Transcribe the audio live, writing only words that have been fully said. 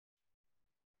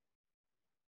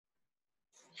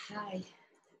Hi,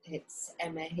 it's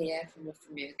Emma here from Love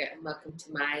from Yoga, and welcome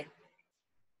to my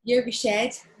yoga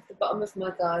shed at the bottom of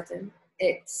my garden.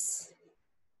 It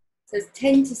says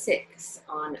 10 to 6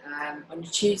 on a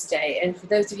Tuesday, and for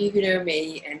those of you who know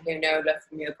me and who know Love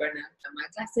from Yoga and my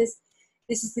classes,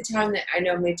 this is the time that I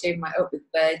normally do my Up with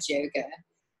Birds yoga.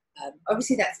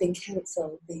 Obviously that's been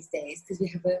cancelled these days because we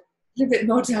have a little bit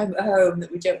more time at home,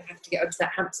 that we don't have to get onto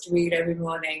that hamster wheel every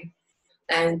morning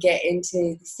and get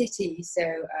into the city.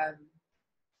 So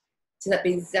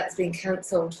that's been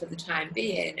cancelled for the time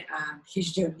being,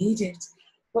 because you don't need it.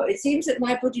 But it seems that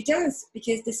my body does,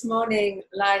 because this morning,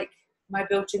 like, my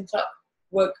built-in clock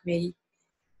woke me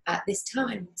at this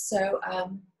time. So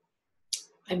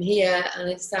I'm here, and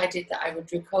I decided that I would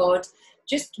record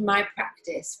just my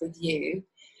practice with you,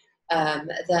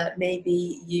 that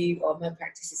maybe you, or my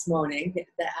practice this morning,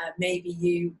 that maybe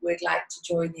you would like to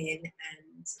join in and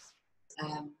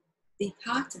be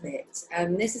part of it.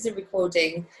 This is a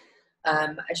recording.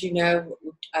 As you know,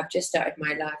 I've just started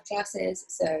my live classes,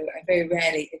 so I very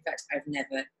rarely, in fact, I've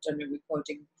never done a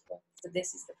recording before. So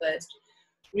this is the first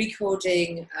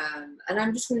recording, and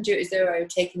I'm just going to do it as though I were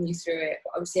taking you through it.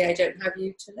 But obviously, I don't have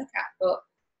you to look at, but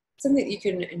something that you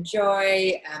can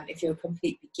enjoy. If you're a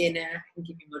complete beginner, I can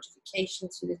give you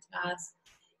modifications for the class.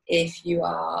 If you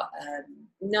are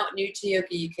not new to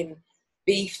yoga, you can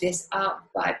beef this up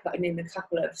by putting in a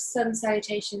couple of sun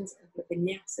salutations, a couple of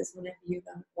vinyasas whenever you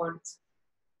want.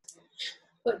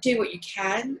 But do what you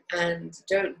can, and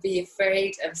don't be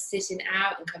afraid of sitting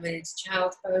out and coming into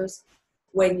child pose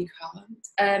when you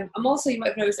can't. I'm also, you might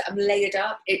have noticed that I'm layered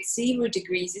up. It's 0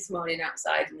 degrees this morning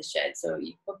outside in the shed, so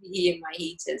you probably hear my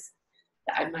heaters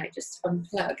that I might just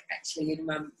unplug actually in a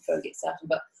moment before I get started.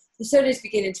 But the sun is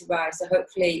beginning to rise, so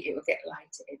hopefully it will get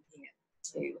lighter in here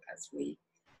too as we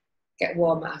get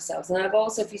warm ourselves. And I've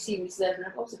also, if you see me serving,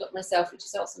 I've also got myself, which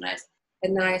is also nice, a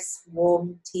nice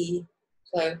warm tea.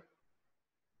 So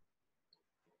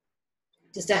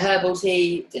just a herbal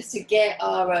tea, just to get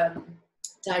our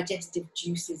digestive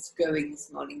juices going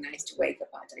this morning. Nice to wake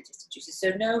up our digestive juices.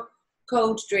 So no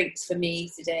cold drinks for me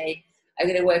today. I'm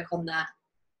going to work on that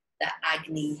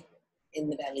agony in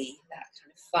the belly, that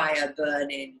kind of fire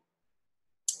burning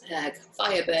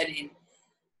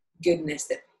goodness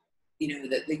that, you know,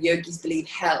 that the yogis believe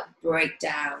help break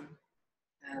down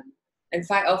and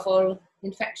fight off all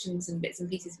infections and bits and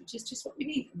pieces, which is just what we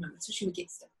need at the moment. So should we get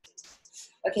started?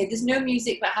 Okay, there's no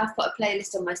music, but I have put a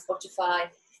playlist on my Spotify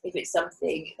if it's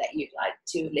something that you'd like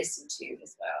to listen to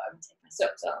as well. I'm going to take my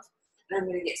socks off and I'm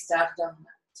going to get started on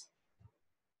that.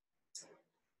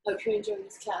 Hope you're enjoying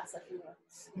this class, everyone.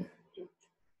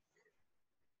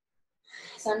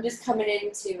 So I'm just coming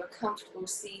into a comfortable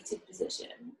seated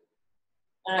position.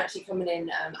 I'm actually coming in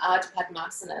Ardha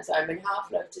Padmasana, so I'm in half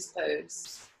lotus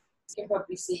pose. You can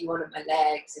probably see one of my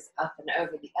legs is up and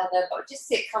over the other, but just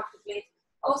sit comfortably.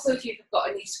 Also, if you've got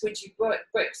any squidgy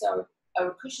bricks or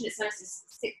a cushion, it's nice to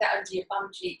stick that under your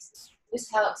bum cheeks. This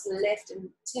helps lift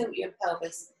and tilt your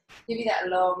pelvis, give you that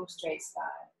long, straight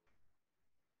spine.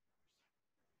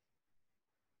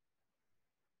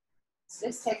 So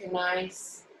let's take a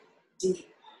nice,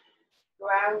 deep,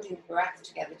 grounding breath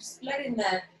together. Just letting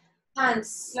the hands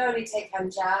slowly take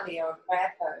Anjali, or a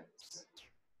prayer pose.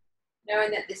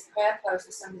 Knowing that this prayer pose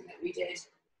was something that we did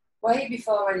way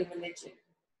before any religion.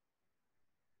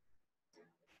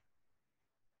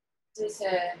 It's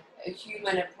a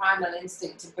human, a primal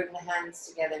instinct to bring the hands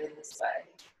together in this way.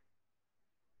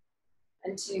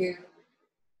 And to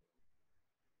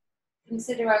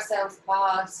consider ourselves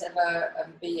part of a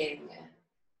being, a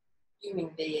human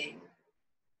being,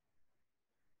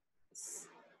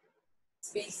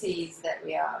 species that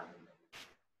we are.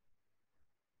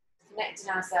 Connecting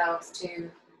ourselves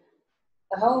to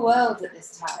the whole world at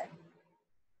this time.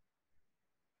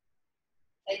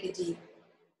 Take a deep,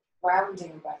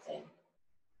 grounding breath in.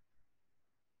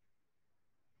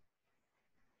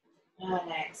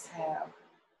 And exhale.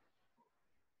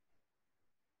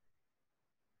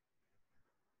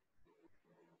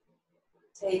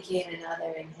 Take in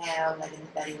another inhale, letting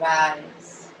the belly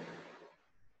rise.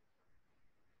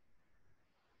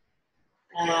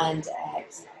 And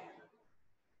exhale.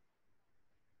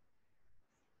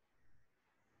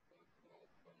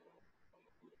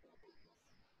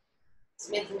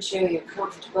 Just making sure you're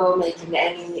comfortable, making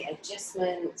any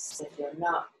adjustments. If you're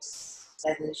not,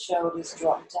 letting the shoulders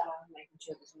drop down, making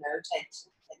sure there's no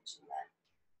tension there.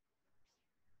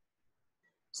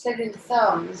 Just letting the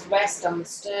thumbs rest on the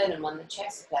sternum, on the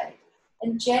chest plate,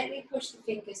 and gently push the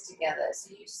fingers together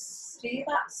so you feel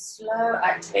that slow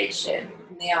activation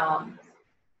in the arms.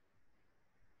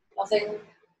 Nothing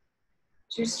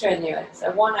too strenuous,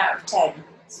 a 1 out of 10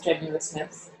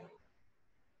 strenuousness.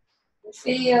 And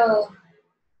feel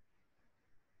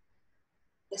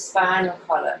the spinal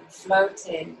column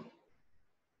floating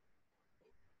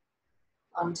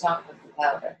on top of the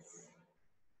pelvis.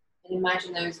 And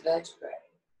imagine those vertebrae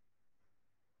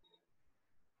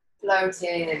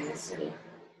floating in this sort of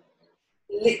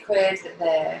liquid that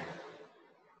they're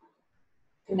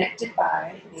connected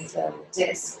by these little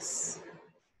discs,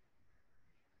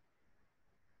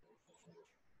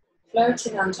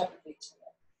 floating on top of each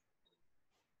other,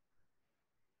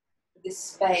 with this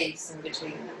space in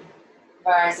between them,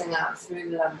 rising up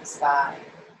through the lumbar spine,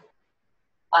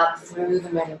 up through the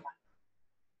middle back,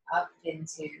 up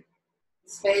into the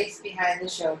space behind the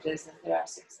shoulders, the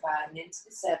thoracic spine, into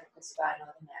the cervical spine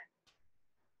or the neck.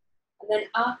 And then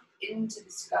up into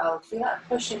the skull. Feel that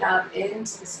pushing up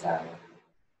into the skull.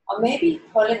 Or maybe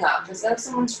pulling up as though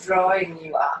someone's drawing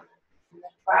you up from the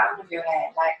crown of your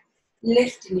head, like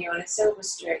lifting you on a silver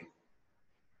string.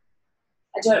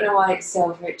 I don't know why it's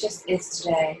silver, it just is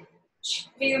today.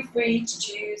 Feel free to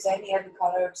choose any other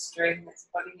colour of string that's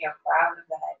pulling your crown of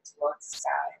the head towards the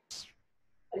sky.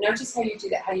 And notice how you do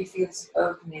that, how you feel this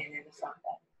opening in the front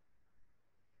bend.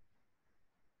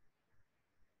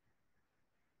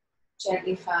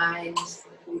 Gently find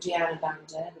the Uddiyana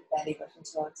Bandha, the belly button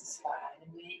towards the spine,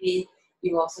 and maybe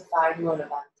you also find Mula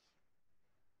Bandha,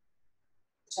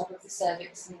 the top of the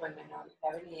cervix in women or the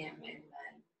perineum in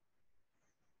men.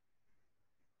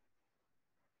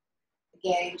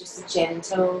 Again, just a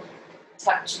gentle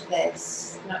touch of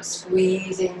this, not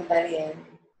squeezing the belly in.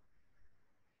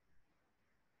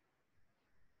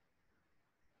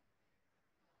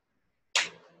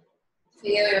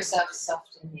 Feel yourself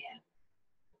soften here.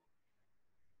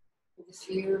 With a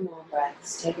few more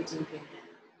breaths, take a deep inhale.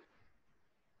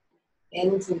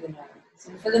 In through the nose.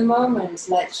 And for the moment,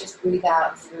 let's just breathe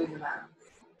out through the mouth.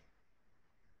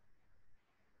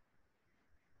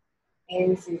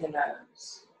 In through the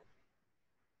nose.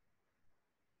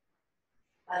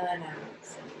 And out.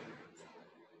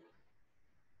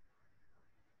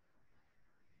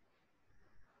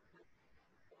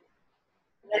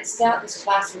 Let's start this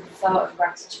class with a thought of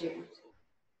gratitude.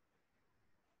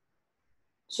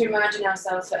 To imagine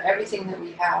ourselves for everything that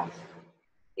we have,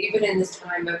 even in this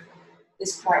time of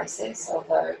this crisis,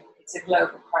 although it's a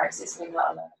global crisis, we're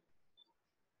not alone.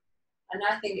 And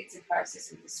I think it's a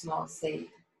crisis with a small c.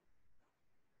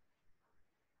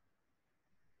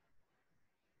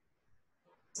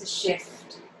 It's a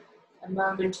shift, a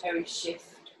momentary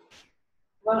shift.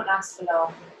 It won't last for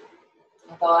long,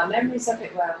 although our memories of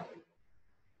it will.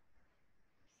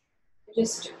 I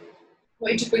just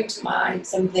want you to bring to mind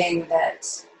something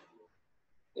that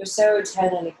you're so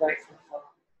eternally grateful for.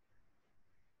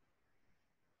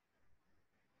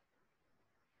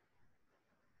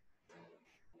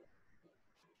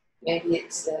 Maybe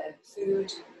it's the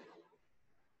food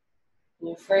in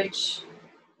your fridge.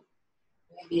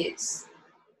 Maybe it's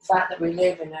the fact that we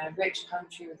live in a rich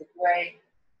country with a great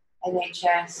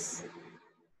NHS.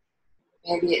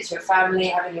 Maybe it's your family,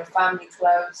 having your family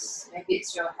close. Maybe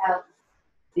it's your health,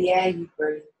 the air you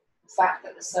breathe, the fact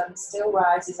that the sun still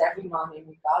rises every morning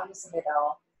regardless of it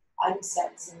all and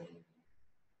sets in the evening.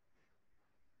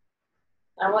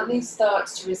 I want these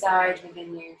thoughts to reside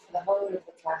within you for the whole of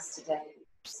the class today.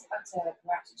 Just utter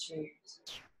gratitude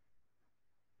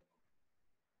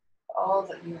for all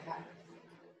that you have.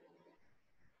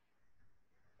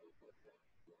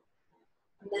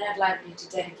 And then I'd like you to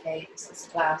dedicate this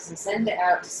class and send it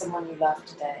out to someone you love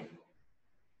today.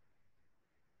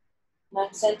 And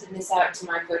I'm sending this out to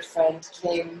my good friend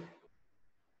Kim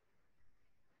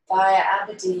via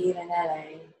Aberdeen in LA.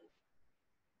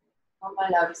 All my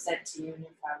love is sent to you and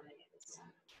your family at this time.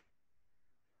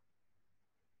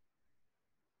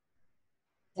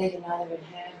 Take another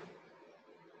inhale.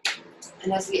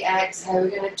 And as we exhale,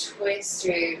 we're going to twist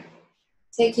through,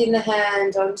 taking the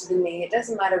hand onto the knee. It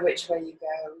doesn't matter which way you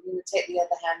go. We're going to take the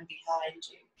other hand behind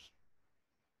you.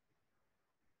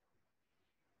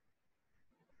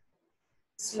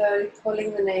 Slowly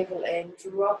pulling the navel in,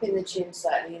 dropping the chin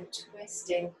slightly and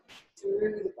twisting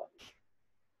through the body.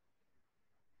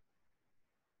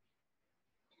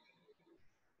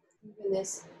 Moving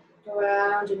this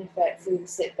grounding effect through the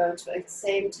sit bones, but at the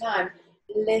same time,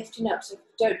 lifting up. So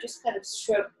don't just kind of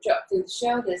drop through the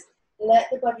shoulders. Let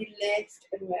the body lift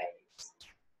and raise.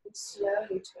 And slowly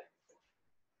twist.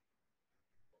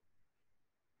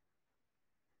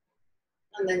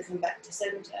 And then come back to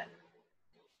center.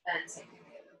 And take it.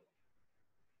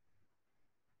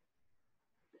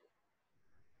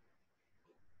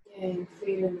 Again,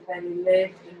 feeling the belly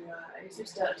lift and rise. We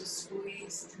start to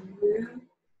squeeze through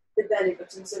the belly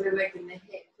button. So we're working the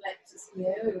hip flexors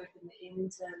here, we're working the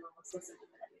internal muscles of the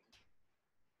belly.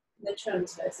 The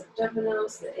transverse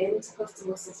abdominals, the intercostal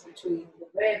muscles between the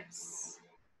ribs.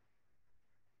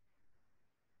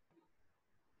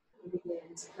 We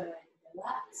begin to kind of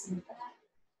relax in the back.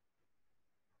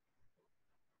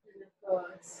 And of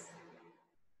course,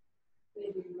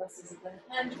 maybe the muscles of the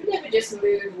hand. We never just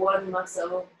move one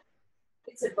muscle.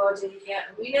 It's a body, yeah.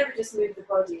 We never just move the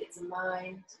body, it's a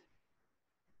mind.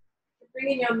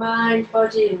 Bringing your mind,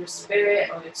 body, and your spirit,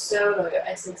 or your soul, or your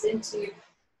essence into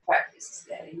practice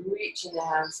today. Reaching the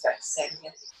hands back to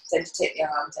center. Then to take the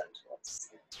arms up towards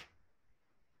the center.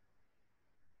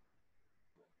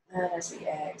 And as we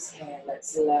exhale,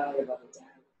 let's lower the body down.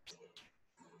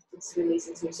 Just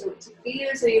releasing through. So to feel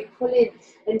as though you're pulling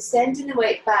and sending the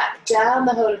weight back down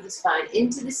the whole of the spine,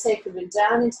 into the sacrum and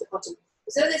down into the bottom.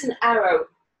 So there's an arrow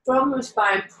from the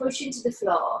spine, push into the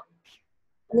floor.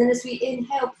 And then as we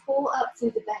inhale, pull up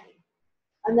through the belly.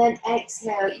 And then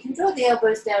exhale. You can draw the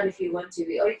elbows down if you want to,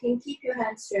 or you can keep your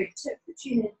hands straight, tuck the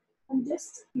chin in, and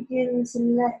just begin to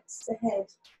let the head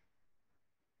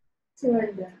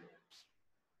surrender.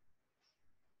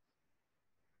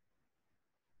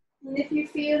 And if you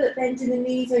feel that bending the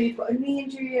knees, or you've got a knee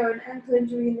injury or an ankle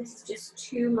injury, and this is just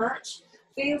too much,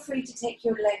 feel free to take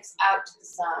your legs out to the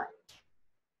side.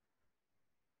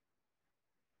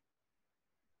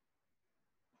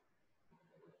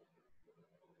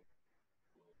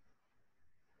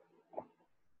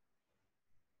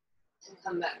 And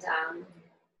come back down.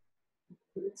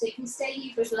 So you can stay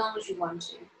here for as long as you want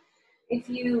to. If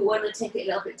you want to take it a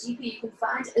little bit deeper, you can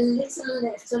find a little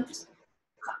lift. So I'm just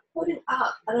putting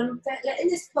up, and I'm letting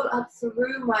this pull up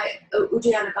through my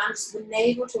Uddiyana Bandha, so the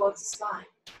navel towards the spine.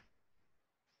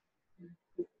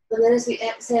 And then as we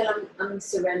exhale, I'm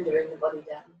surrendering the body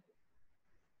down.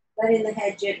 Letting the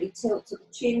head gently tilt so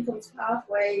the chin comes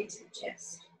halfway to the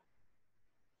chest.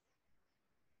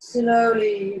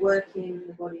 Slowly working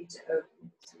the body to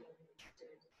open.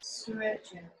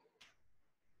 Stretch out.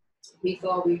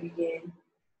 Before we begin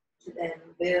to then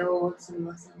build some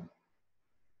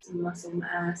muscle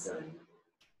mass, and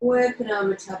working on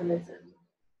metabolism.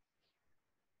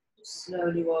 Just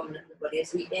slowly warming up the body.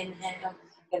 As we inhale, I'm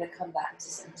going to come back to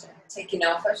center. Taking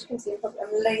off, as you can see,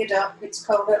 I'm layered up. It's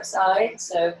cold outside,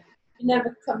 so you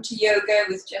never come to yoga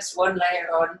with just one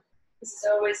layer on. This is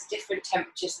always different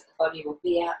temperatures that the body will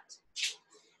be at.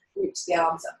 Reach the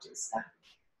arms up to the sky.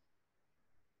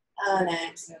 And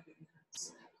exhale, bring the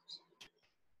hands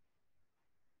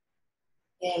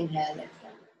out. Inhale, lift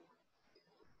up.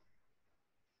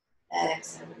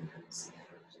 Exhale, bring the hands out.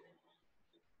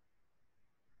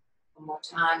 One more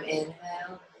time,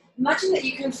 inhale. Imagine that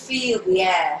you can feel the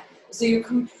air. So you're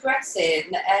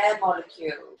compressing the air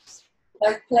molecules,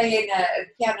 like playing a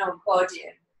piano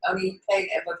accordion, only playing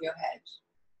it above your head.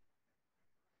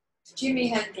 If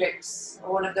Jimi Hendrix,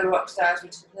 or one of the rock stars, were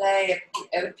to play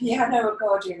a piano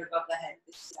accordion above the head,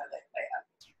 this is how they play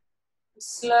it. You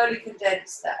slowly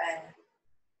condense the air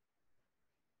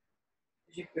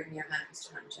as you bring your hands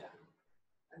to hand down.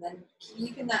 And then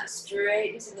keeping that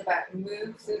straightness in the back,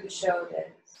 move through the shoulders.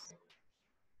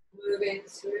 Moving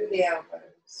through the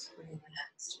elbows, bringing the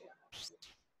hands to your heart.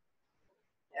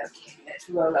 Okay, let's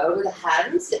roll over the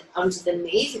hands onto the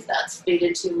knees. If that's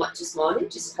feeling too much this morning,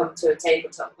 just come to a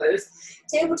tabletop pose.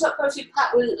 Tabletop pose,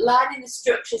 we're lining the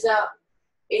structures up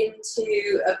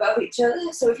into above each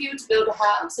other. So if you were to build a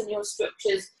house and your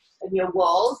structures and your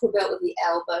walls were built with the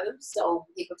elbows, so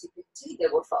people typically they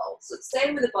will fall. So it's the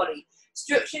same with the body.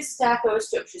 Structures stack over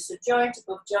structures, so joint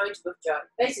above joint above joint.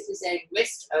 Basically saying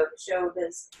wrist over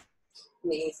shoulders,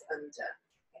 knees under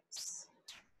hips.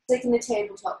 Taking the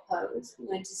tabletop pose, I'm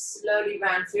going to slowly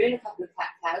round through in a couple of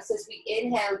cat-cows. So as we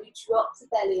inhale, we drop the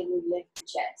belly and we lift the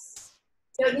chest.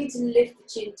 Don't need to lift the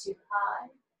chin too high.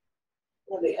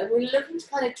 Lovely. And we're looking to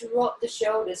kind of drop the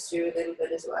shoulders through a little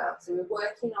bit as well. So we're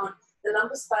working on the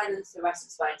lumbar spine and the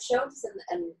thoracic spine, shoulders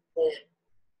and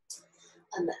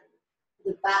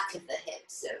the back of the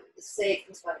hips. So the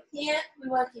sacrum spine here,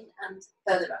 we're working, and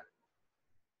further up.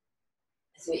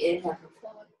 As we inhale, come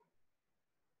forward.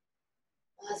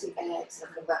 As we exhale,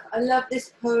 come back. I love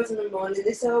this pose in the morning.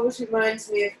 This always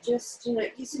reminds me of just,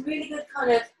 it's a really good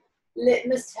kind of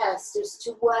litmus test as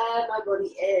to where my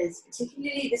body is,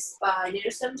 particularly the spine.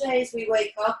 Some days we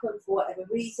wake up and for whatever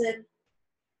reason,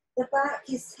 the back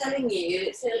is telling you,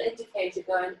 it's a little indicator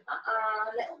going,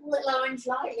 little orange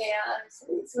light here,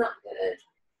 it's not good.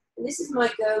 And this is my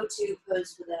go-to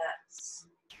pose for that.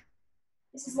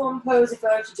 This is one pose if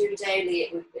I were to do daily,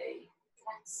 it would be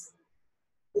cats.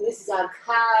 So this is our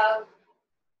cow,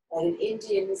 like an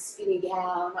Indian skinny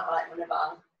cow, not like one of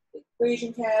our big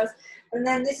Frisian curls. And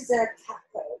then this is a cat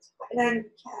pose. And then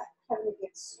cat, having a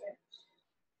good stretch.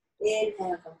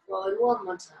 Inhale, come forward one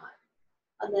more time.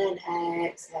 And then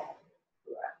exhale.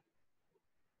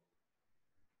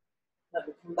 Now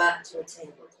we come back to a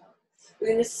tabletop. We're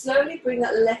going to slowly bring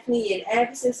that left knee in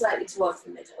ever so slightly towards the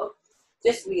middle.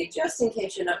 Just readjust in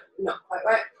case you're not quite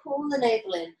right. Pull the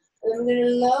navel in. And then we're going to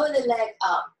lower the leg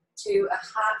up to a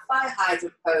fire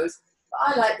hydrant pose.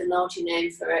 But I like the naughty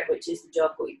name for it, which is the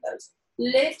dog buoy pose.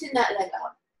 Lifting that leg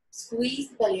up. Squeeze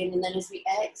the belly in, and then as we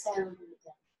exhale,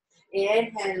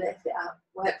 inhale, lift it up.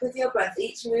 Work with your breath.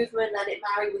 Each movement, let it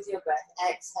marry with your breath.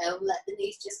 Exhale, let the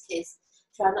knees just kiss.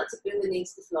 Try not to bring the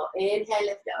knees to the floor. Inhale,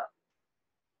 lift it up.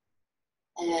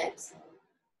 Exhale.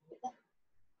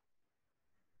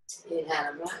 Inhale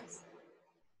and rise.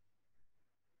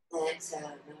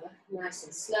 Exhale, lower. Nice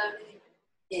and slowly.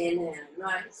 Inhale and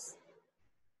rise.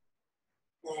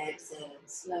 Exhale,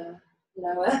 slower.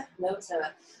 Lower, lower,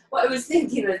 lower. What I was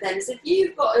thinking of then is if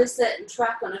you've got a certain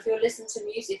track on, if you're listening to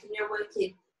music and you're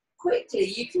working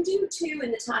quickly, you can do 2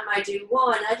 in the time I do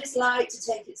 1. I just like to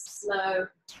take it slow.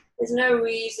 There's no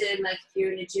reason, like if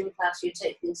you're in a gym class, you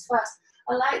take things fast.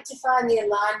 I like to find the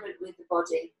alignment with the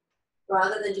body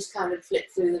rather than just kind of flip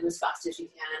through them as fast as you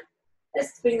can.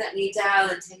 Let's bring that knee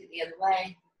down and take it the other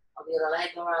way, or the other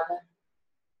leg, or rather.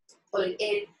 Pulling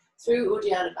in through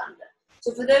Uddiyana Bandha.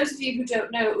 So for those of you who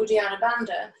don't know, Uddiyana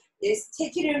Bandha is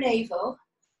taking your navel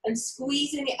and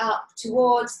squeezing it up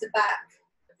towards the back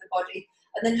of the body,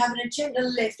 and then having a gentle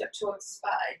lift up towards the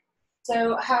spine.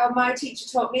 So how my teacher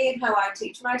taught me and how I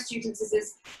teach my students is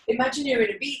this: imagine you're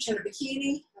in a beach on a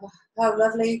bikini. Oh, how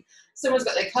lovely. Someone's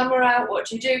got their camera out. What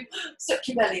do? Suck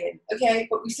your belly in, okay?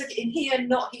 But we suck it in here,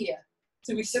 not here.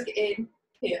 So we suck it in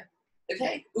here,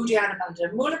 okay? Uddiyana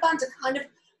Bandha. Mula Bandha kind of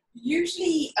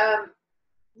usually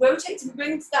rotates and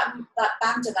brings that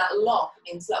bandha, that lock,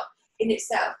 means lock, in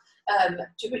itself,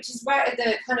 which is right at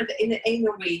the kind of in the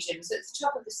anal region. So it's the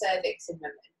top of the cervix in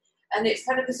women. And it's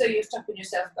kind of as though you're stopping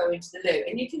yourself going to the loo.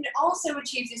 And you can also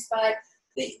achieve this by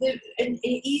an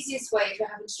easiest way if you're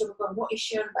having trouble going, what is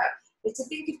she on about? Is to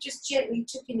think of just gently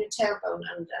tucking your tailbone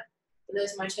under. So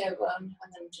there's my tailbone,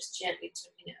 and then just gently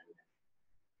tucking it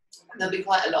under. And there'll be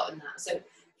quite a lot in that. So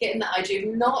getting that idea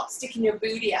of not sticking your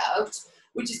booty out,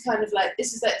 which is kind of like,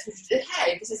 this is like,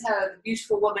 hey, this is how a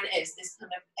beautiful woman is, this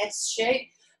kind of S shape.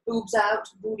 Boobs out,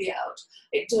 booty out.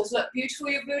 It does look beautiful,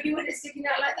 your booty, when it's sticking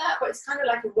out like that, but it's kind of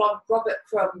like a Robert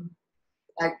Crumb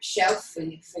like shelf for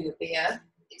your beer.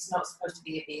 It's not supposed to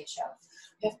be a beer shelf.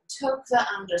 You have to tuck that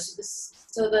under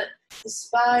so that the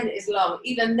spine is long.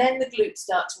 Even then the glutes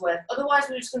start to work. Otherwise,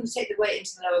 we're just going to take the weight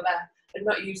into the lower back and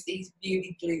not use these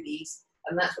beauty glutes.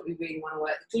 And that's what we really want to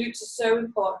work. The glutes are so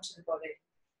important to the body.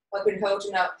 I've been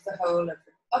holding up the whole of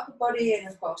the upper body and,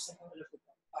 of course, the whole of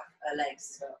the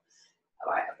legs as well.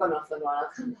 All right, I've gone off the one.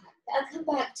 I'll come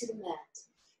back to the mat.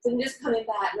 So I'm just coming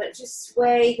back. Let's just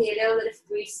sway here, a little bit of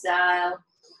freestyle.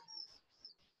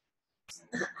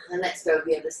 And let's go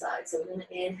the other side. So we're going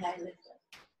to inhale, lift up.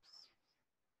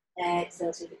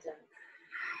 Exhale, take it down.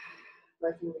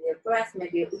 Working with your breath,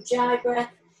 maybe a ujjayi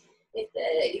breath. If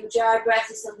the ujjayi breath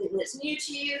is something that's new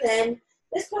to you, then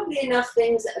there's probably enough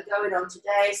things that are going on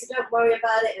today. So don't worry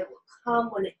about it. It will come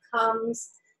when it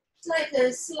comes. It's like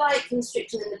a slight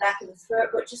constriction in the back of the throat,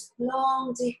 but just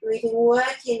long, deep breathing,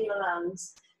 working your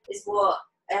lungs is what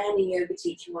any yoga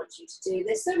teacher wants you to do.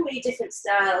 There's so many different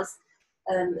styles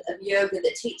of yoga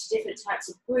that teach different types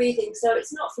of breathing, so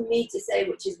it's not for me to say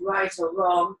which is right or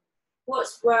wrong.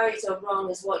 What's right or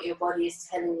wrong is what your body is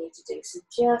telling you to do. So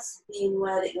just being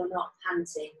aware that you're not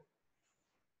panting.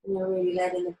 And you're really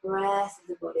letting the breath of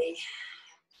the body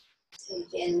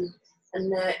take in and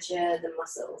nurture the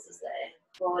muscles as they're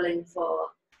calling for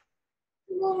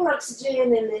more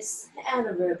oxygen in this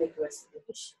anaerobic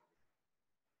respiration.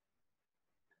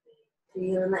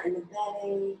 Feeling that in the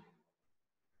belly.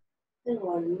 And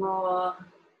one more.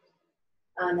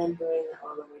 And then bring that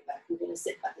all the way back. We're going to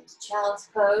sit back into child's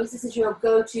pose. This is your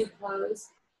go-to pose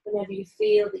whenever you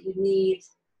feel that you need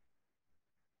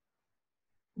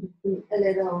a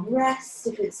little rest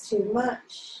if it's too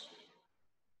much.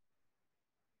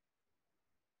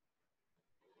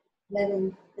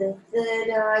 Letting the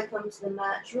third eye come to the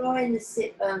mat, drawing the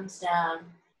sit bones down,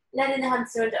 letting the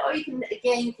hands surrender, or you can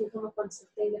come up onto the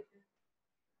fingertips.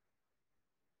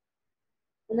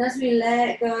 And as we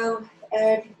let go of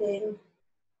everything,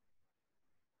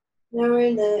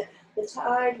 knowing that the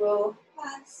tide will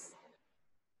pass,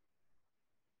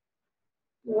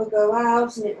 it will go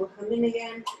out and it will come in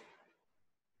again.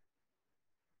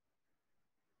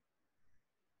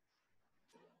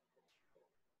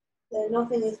 So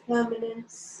nothing is permanent.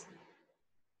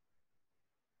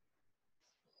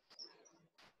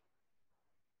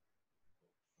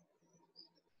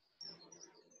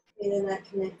 Feeling that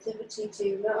connectivity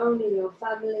to not only your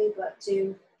family, but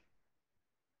to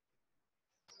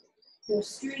your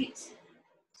street,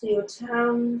 to your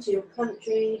town, to your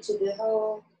country, to the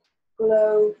whole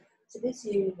globe, to this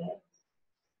universe.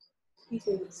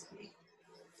 Excuse me.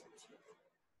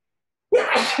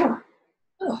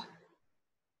 Oh,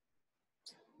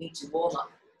 need to warm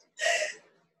up.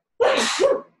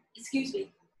 Excuse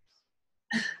me.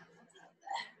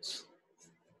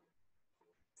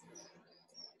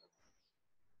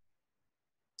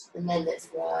 And then let's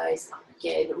rise up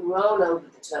again, roll over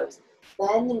the toes,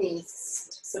 bend the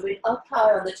knees, so we're up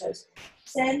high on the toes.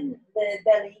 Send the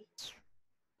belly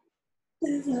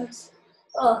to the toes.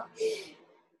 Oh,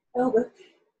 elbow.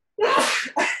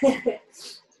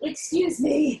 Excuse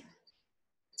me.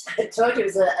 I told you it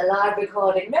was a live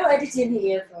recording. No editing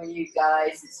here for you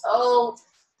guys. It's all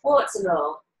warts and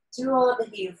all. Draw the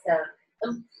heels down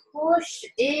and push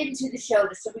into the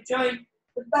shoulders. So we join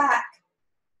the back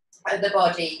of the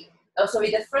body. Oh,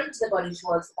 sorry, the front of the body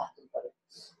towards the back of the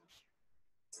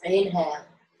body. Inhale.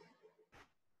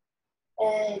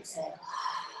 Exhale.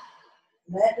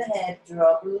 Let the head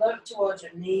drop. Look towards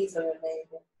your knees or your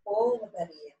navel. Pull the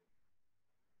belly in.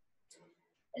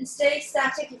 And stay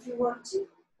static if you want to.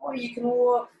 Or you can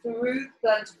walk through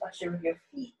plantar fascia with your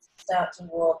feet. Start to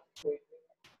walk through.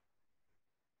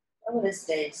 I'm going to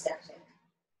stay static.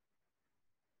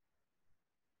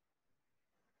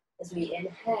 As we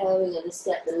inhale, we're going to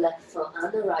step the left foot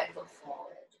and the right foot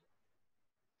forward.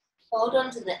 Hold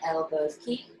on to the elbows.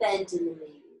 Keep bending the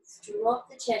knees. Drop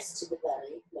the chest to the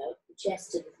belly. No, the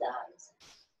chest to the thighs.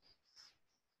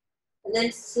 And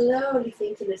then slowly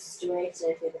thinking of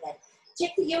straightening through the head.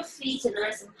 Check that your feet are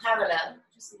nice and parallel.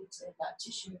 Just need to that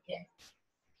tissue again.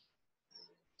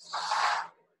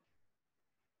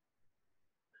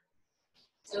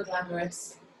 So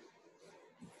glamorous.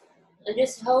 And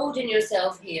just holding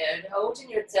yourself here and holding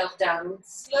yourself down,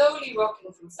 slowly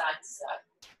rocking from side to side.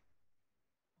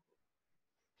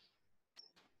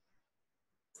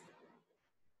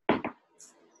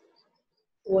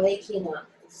 Waking up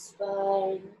the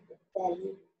spine, the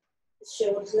belly, the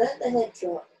shoulders, let the head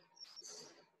drop.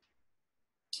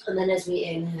 And then as we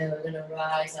inhale, we're going to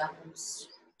rise up. I'm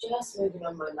just moving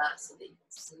on my mat so that you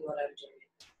can see what I'm doing.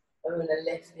 I'm going to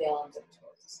lift the arms up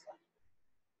towards the sky.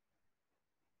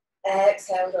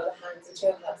 Exhale, draw the hands into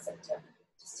your heart center.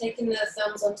 Just taking the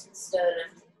thumbs onto the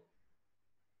sternum.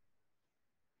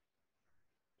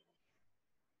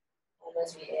 And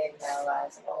as we inhale,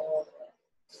 rise all the way.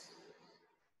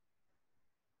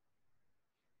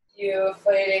 You're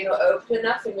feeling open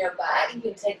enough in your back, you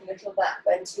can take a little back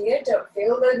bend here. Don't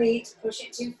feel the need to push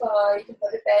it too far. You can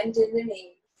put a bend in the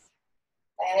knees.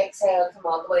 Exhale, come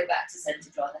all the way back to center.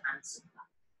 Draw the hands to the back.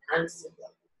 Hands to the floor.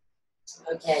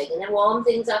 Okay, going to warm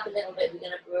things up a little bit. We're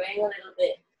going to bring a little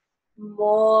bit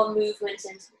more movement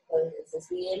into the poses. As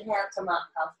we inhale, come up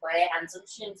halfway, hands on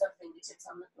shins or fingertips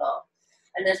on the floor.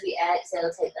 And as we exhale,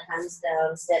 take the hands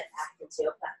down, step back into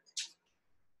your plank.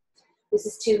 This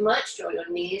is too much, draw your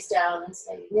knees down and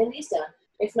stay your knees down.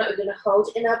 If not, we're going to hold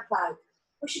it in our plank.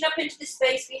 Pushing up into the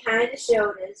space behind the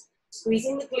shoulders,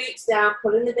 squeezing the glutes down,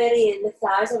 pulling the belly in, the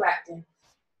thighs are active.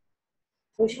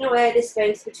 Pushing away the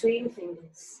space between the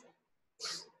fingers.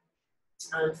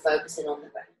 And focusing on the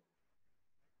breath.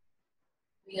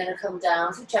 We're going to come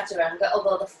down to chaturanga,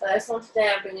 although the first one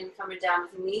today I'm coming down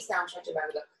with the knees down,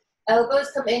 chaturanga.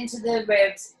 Elbows come into the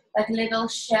ribs, like a little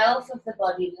shelf of the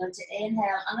body. We're going to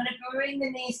inhale. I'm going to bring the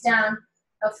knees down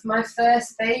of my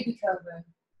first baby cobra.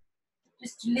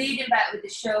 Just leading back with the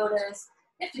shoulders,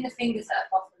 lifting the fingers up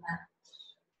off the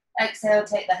mat. Exhale,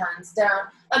 take the hands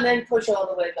down, and then push all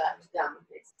the way back to downward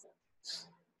facing dog.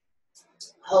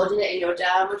 Holding it in your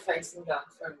downward facing dog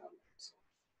for a moment.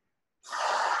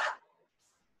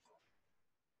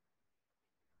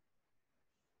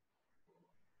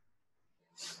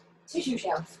 Tissue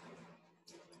shelf.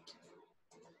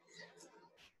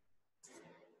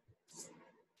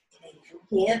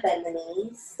 Here, bend the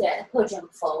knees, step or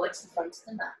jump forward to the front of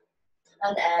the mat.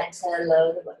 And exhale,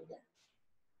 lower the body down.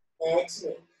 Head to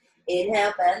knee.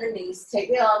 Inhale, bend the knees, take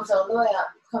the arms all the way up,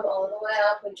 come all the way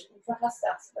up and jump for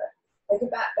Hastasana. Take a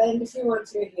back bend if you want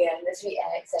to here, and as we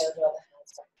exhale, draw the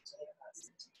hands back into your heart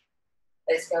center.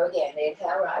 Let's go again.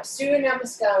 Inhale, rise. Surya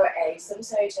Namaskara A, some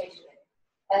salutation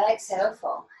A. Exhale,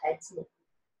 fall, head to knee.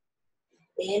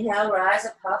 Inhale, rise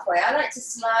up halfway. I like to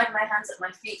slide my hands at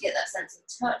my feet, get that sense of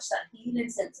touch, that healing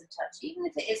sense of touch, even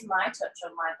if it is my touch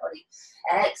on my body.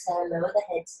 Exhale, lower the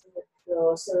head to the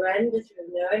floor. Surrender through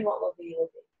knowing what will be will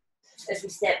be. As we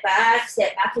step back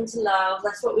into love.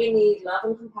 That's what we need, love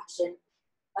and compassion.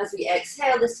 As we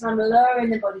exhale, this time lowering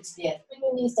the body to the earth. Bring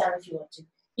your knees down if you want to.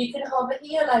 You can hover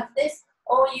here like this,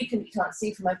 or you can't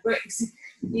see from my bricks,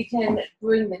 you can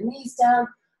bring the knees down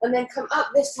and then come up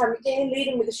this time again,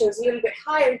 leading with the shoulders a little bit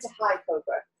higher into high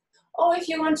cobra. Or if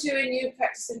you want to, and you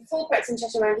practice in full practice in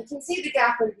chaturanga, you can see the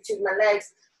gap in between my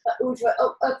legs, Ujjayi,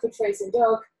 upward facing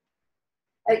dog.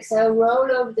 Exhale,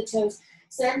 roll over the toes,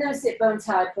 send those sit bones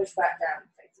high, push back down,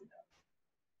 facing dog.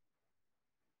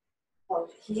 Hold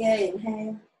it here,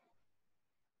 inhale,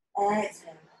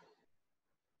 exhale,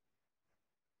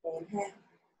 inhale,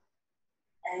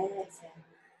 exhale,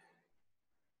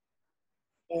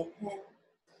 inhale.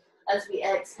 As we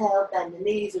exhale, bend the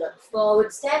knees, look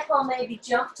forward, step or maybe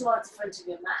jump towards the front of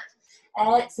your mat.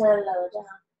 Exhale, lower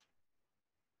down.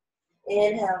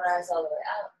 Inhale, rise all the way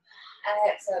up.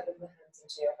 Exhale, bring the hands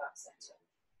into your heart center.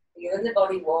 Feeling the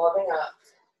body warming up.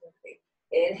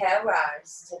 Inhale,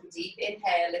 rise. Take a deep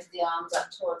inhale, lift the arms up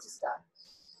towards the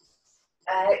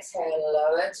sky. Exhale,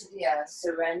 lower to the earth,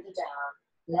 surrender down.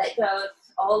 Let go of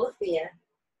all the fear.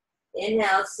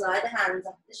 Inhale, slide the hands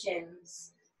up the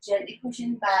shins. Gently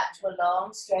pushing back to a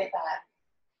long, straight back.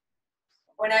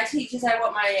 When I teach this, I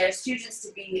want my students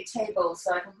to be tables,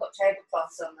 so I can put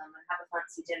tablecloths on them and have a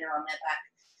fancy dinner on their back.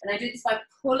 And I do this by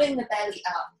pulling the belly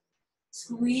up,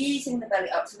 squeezing the belly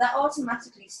up, so that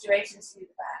automatically straightens through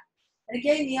the back. And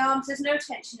again, the arms, there's no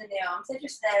tension in the arms, they're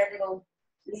just there, little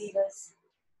levers.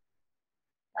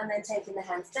 And then taking the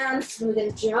hands down, so we're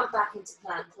going to jump back into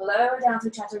plank, lower down to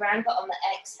chaturanga on the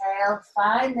exhale,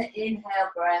 find the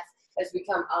inhale breath as we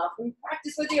come up. And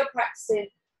practice whether you're practicing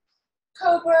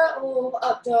cobra or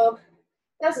up dog,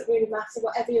 doesn't really matter,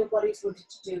 whatever your body's wanted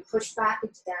to do, push back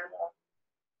into down dog.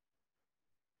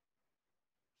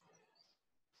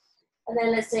 And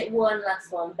then let's take one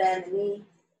last one, bend the knee.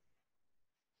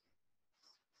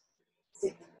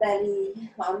 Stick the belly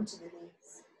onto the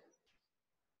knees,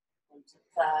 onto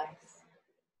the thighs.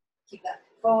 Keep that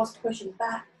force pushing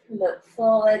back, look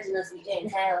forward, and as we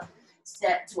inhale,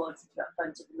 step towards the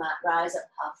front of the mat, rise up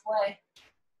halfway.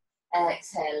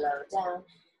 Exhale, lower down.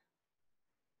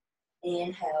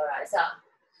 Inhale, rise up.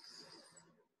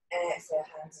 Exhale,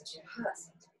 hands into your heart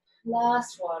center.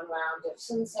 Last one round of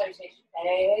sun salutation.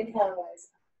 Inhale, rise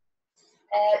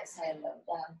up. Exhale, lower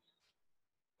down.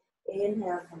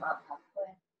 Inhale, come up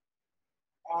halfway.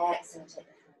 Exhale, take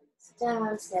the hands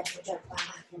down. Step or jump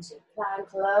back into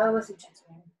plank, lower through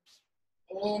chaturanga.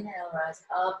 Inhale, rise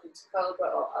up into cobra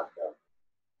or up dog.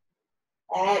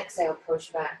 Exhale, push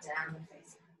back down and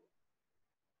face it.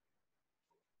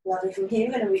 Lovely. From here,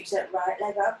 we're going to reach that right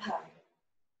leg up high.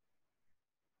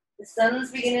 The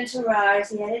sun's beginning to rise,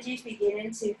 the energy is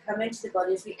beginning to come into the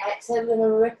body. As we exhale, we're going to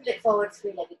ripple it forward,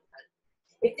 three-legged plank.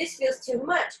 If this feels too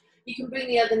much, you can bring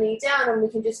the other knee down and we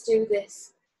can just do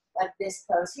this, like this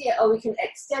pose here, or we can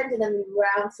extend and then we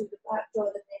round through the back, draw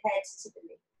the head to the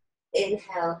knee.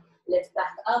 Inhale, lift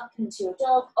back up into your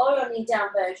dog or your knee down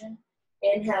version.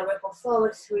 Inhale, ripple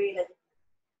forward, three-legged.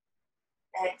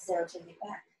 Exhale, take it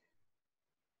back.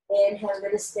 Inhale, we're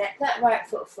going to step that right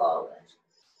foot forward.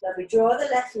 Now we draw the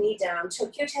left knee down,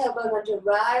 tuck your tailbone under,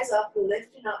 rise up,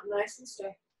 lifting up nice and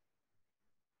straight.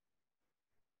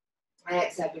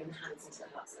 Exhale, bring the hands into the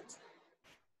heart center.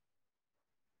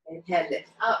 Inhale, lift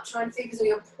up, try and think as though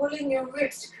you're pulling your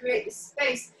ribs to create this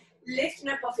space, lifting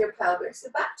up off your pelvis.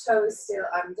 The back toe is still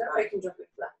under, or you can drop it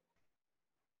flat.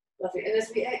 Lovely. And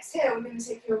as we exhale, we're going to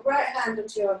take your right hand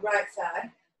onto your right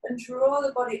thigh and draw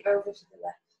the body over to the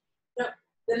left. No,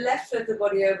 the left of the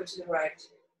body over to the right.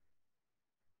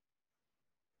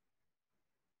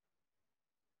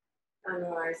 And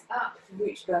rise up,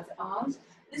 reach both arms.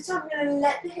 This time we're going to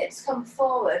let the hips come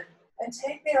forward and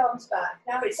take the arms back.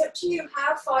 Now it's up to you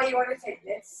how far you want to take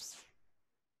this.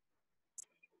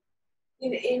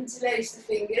 You're going to interlace the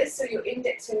fingers so your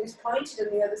index finger is pointed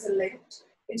and the others are linked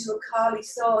into a Kali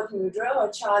sword mudra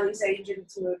or Charlie's angel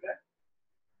mudra.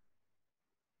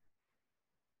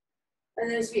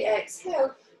 And as we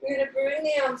exhale, we're going to bring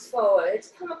the arms forward,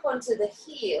 come up onto the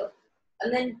heel,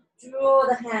 and then draw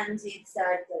the hands either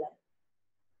side of the leg.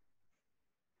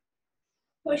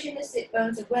 Pushing the sit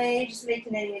bones away, just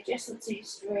making any adjustments so you're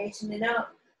straightening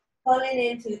up, pulling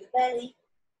in through the belly.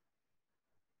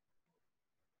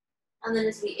 And then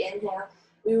as we inhale,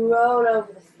 we roll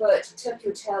over the foot, tuck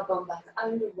your tailbone back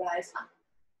under, rise up.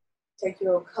 Take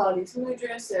your Kali's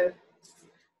mudra, so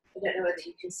I don't know whether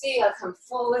you can see, I'll come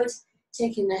forward,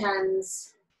 taking the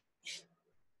hands,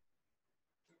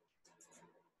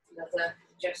 another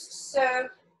just so,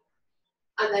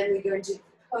 and then we're going to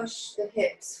push the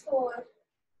hips forward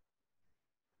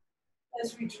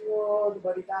as we draw the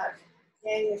body back.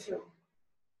 Again, if your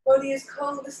body is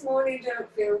cold this morning,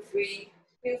 feel free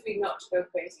not to go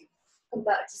crazy. Come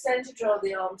back to center, draw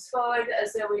the arms forward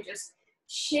as though we're just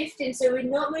shifting, so we're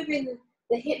not moving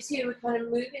the hips here, we're kind of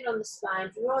moving on the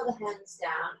spine, draw the hands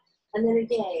down, and then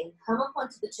again, come up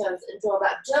onto the toes and draw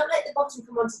back. Don't let the bottom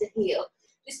come onto the heel.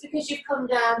 Just because you've come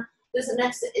down doesn't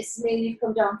necessarily mean you've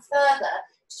come down further,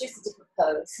 it's just a different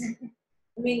pose.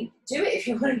 I mean, do it if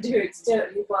you want to do it, it's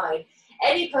totally fine.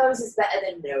 Any pose is better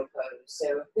than no pose,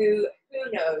 so who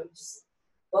knows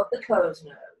what the pose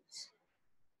knows.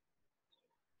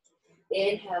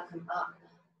 Inhale, come up,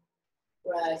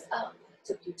 rise up,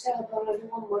 tuck your tailbone over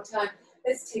one more time.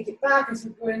 Let's take it back as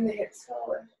we bring the hips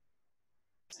forward.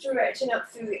 Stretching up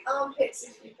through the armpits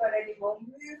if you've got any more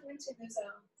movement in the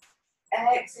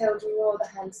arms. Exhale, draw the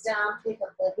hands down, pick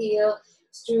up the heel,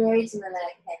 straighten the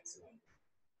leg, head to knee.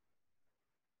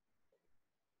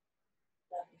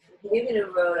 From here, you're going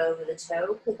to roll over the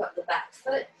toe, pick up the back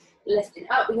foot, lift it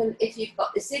up. If you've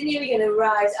got this in you, you're going to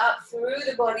rise up through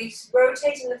the body,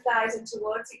 rotating the thighs in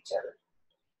towards each other.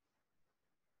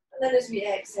 And then as we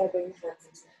exhale, bring the hands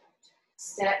into the heart.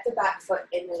 Step the back foot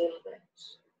in a little bit.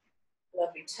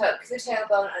 Lovely. Tuck the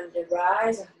tailbone under,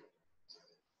 rise up.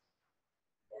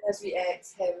 And as we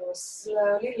exhale, we'll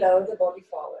slowly lower the body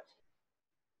forward.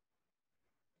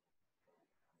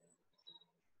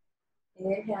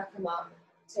 Inhale, come up.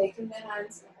 Taking the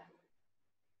hands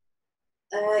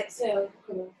back. Exhale,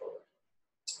 coming forward.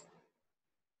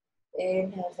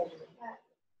 Inhale, taking it back.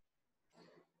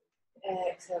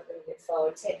 Exhale, bring it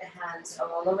forward. Take the hands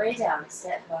all the way down.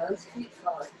 Step both feet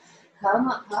forward. Come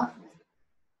up halfway.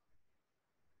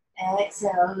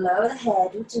 Exhale, lower the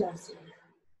head, Uttanasana.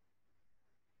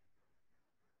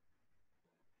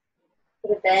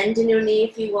 Put a bend in your knee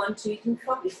if you want to. You can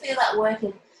probably feel that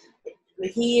working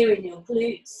here in your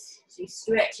glutes. So you're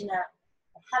stretching out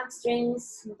the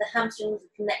hamstrings. The hamstrings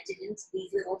are connected into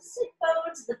these little sit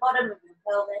bones at the bottom of your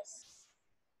pelvis.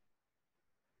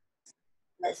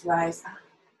 Let's rise up.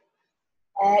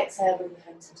 Exhale, bring the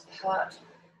hands into the heart.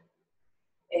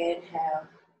 Inhale,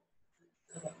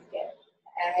 come up again.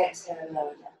 Exhale,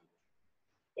 lower down.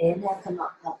 Inhale, come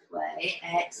up halfway.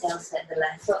 Exhale, set the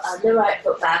left foot and the right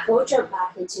foot back or jump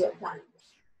back into your plank.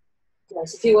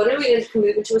 Nice. If you want to, we can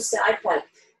move into a side plank.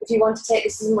 If you want to take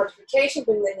this as a modification,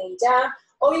 bring the knee down,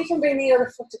 or you can bring the other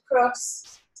foot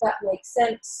across. That makes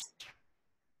sense.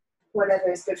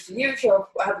 Whatever is good for you. If you're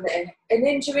having an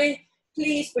injury,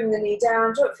 please bring the knee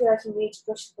down. Don't feel like you need to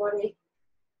push the body.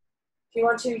 If you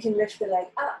want to, you can lift the leg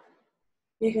up.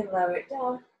 You can lower it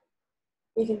down.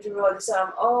 You can draw this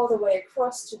arm all the way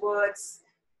across towards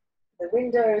the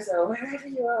windows or wherever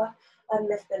you are and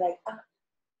lift the leg up.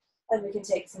 And we can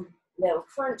take some little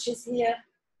crunches here.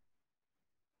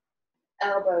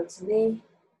 Elbow to knee.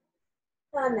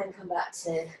 And then come back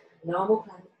to normal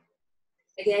plank.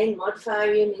 Again, modify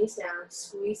your knees down.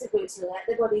 Squeeze the glutes and let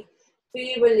the body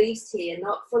feel released here,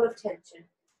 not full of tension.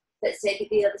 Let's take it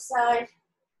the other side.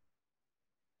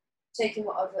 Taking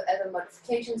whatever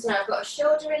modifications. Now I've got a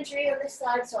shoulder injury on this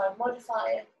side, so I'm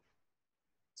modifying.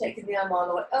 Taking the arm all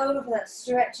the way over, that's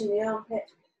stretching the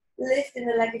armpit. Lifting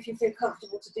the leg if you feel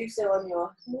comfortable to do so on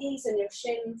your knees and your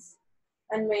shins.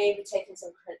 And maybe taking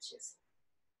some crunches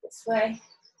this way.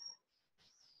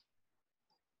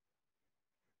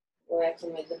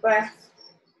 Working with the breath.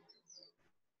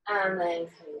 And then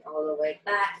coming all the way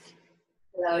back.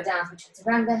 Lower down for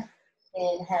chaturanga.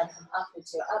 Inhale, come up into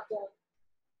your up dog.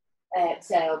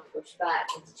 Exhale, push back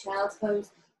into child's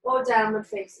pose or downward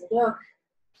facing dog.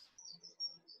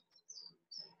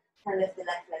 And lift the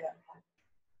left leg up.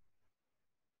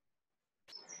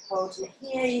 Holding it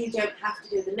here, you don't have to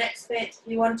do the next bit. If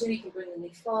you want to, you can bring the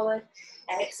knee forward.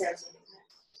 Exhale, take it back.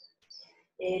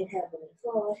 Inhale, bring it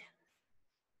forward.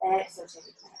 Exhale, take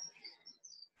it back.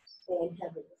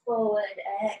 Inhale, bring it forward.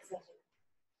 Exhale, take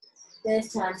it back.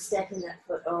 This time, stepping that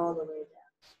foot all the way down.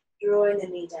 Drawing the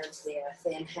knee down to the earth.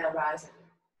 Inhale, rise up.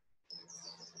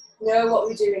 Know what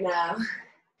we're doing now.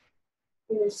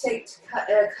 We're going to take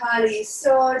Kali's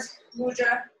sword,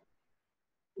 mudra.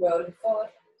 Rolling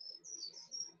forward.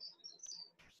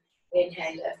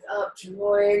 Inhale, lift up,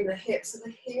 drawing the hips, so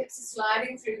the hips are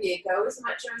sliding through here. Go as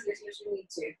much or as little as you need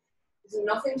to. There's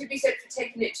nothing to be said for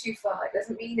taking it too far. It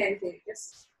doesn't mean anything. It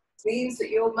just means that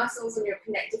your muscles and your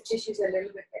connective tissues are a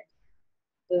little bit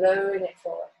bent. Lowering it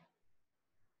forward.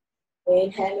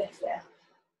 Inhale, lift it up.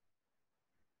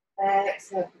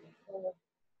 Exhale, bring it forward.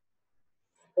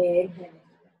 Inhale, lift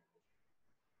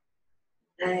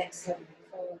it up. Exhale, bring it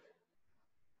forward.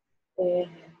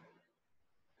 Inhale.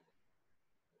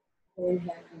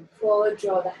 Inhale, come forward,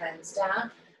 draw the hands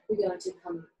down. We're going to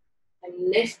come and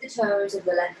lift the toes of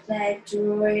the left leg,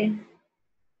 drawing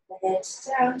the head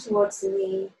down towards the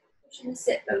knee, pushing the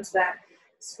sit bones back,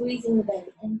 squeezing the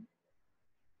belly in.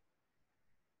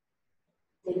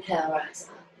 Inhale, rise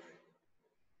up.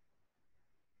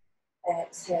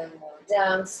 Exhale, lower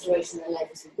down, straighten the leg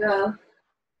as we go.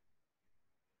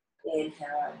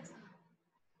 Inhale, rise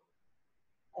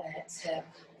up. Exhale,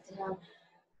 come down.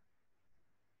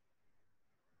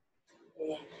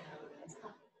 Inhale, rise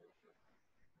up.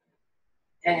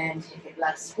 And take it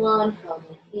last one, hold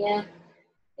it here.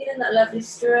 Feeling that lovely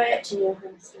stretch in your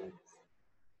hamstrings.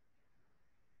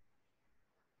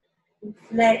 And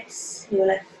flex your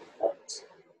left foot.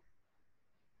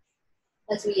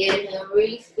 As we inhale,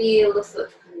 really feel the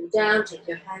foot coming down. Take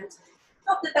your hands,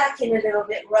 drop the back in a little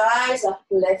bit, rise up,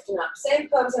 lift and up. Same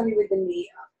pose only with the knee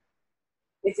up.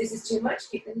 If this is too much,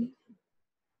 keep the knee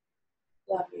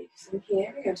up. Lovely. From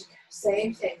here, we're going to do the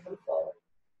same thing from forward.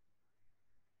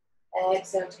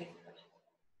 Exhale, take it back.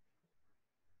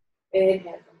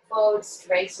 Inhale, come forward,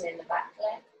 straighten in the back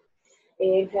leg.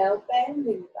 Inhale, bend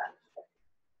in the back leg.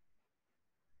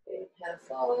 Inhale,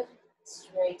 forward,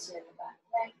 straighten in the back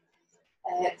leg.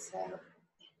 Exhale.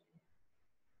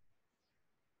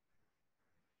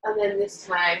 And then this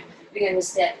time, we're going to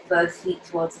step both feet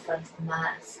towards the front of the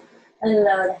mat and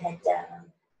lower the head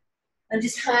down. And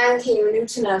just hang here in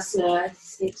Uttanasana,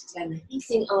 stick to turn the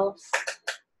heating off.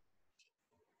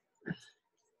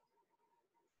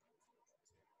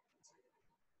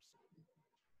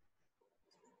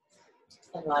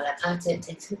 And while I'm at it,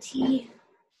 take some tea.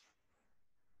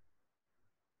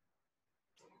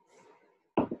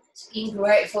 Just being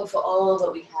grateful for all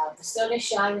that we have. The sun is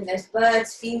shining, there's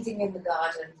birds feeding in the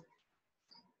garden.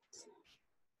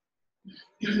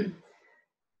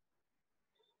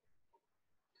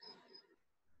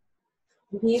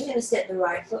 And here we're going to step the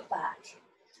right foot back.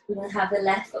 We're going to have the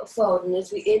left foot forward, and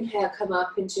as we inhale, come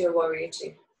up into a warrior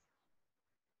two.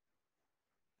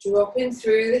 Dropping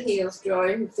through the heels,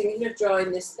 thinking of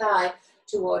drawing this thigh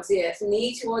towards the earth,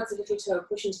 knee towards the little toe,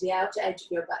 pushing to the outer edge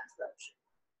of your back foot.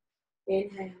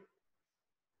 Inhale.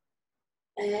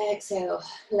 Exhale.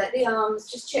 Let the arms,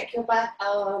 just check your back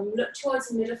arm, look towards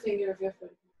the middle finger of your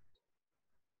foot.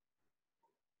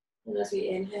 And as we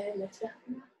inhale, lift up.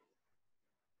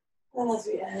 And as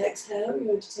we exhale, we're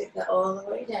going to take that all the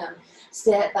way down.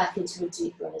 Step back into a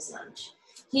deep runner's lunge.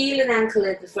 Heel and ankle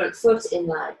at the front foot in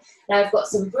line. Now I've got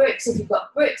some bricks. If you've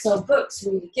got bricks or books,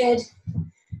 really good.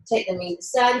 Take them either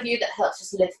side of you. That helps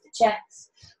just lift the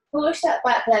chest. Push that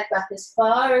back leg back as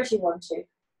far as you want to.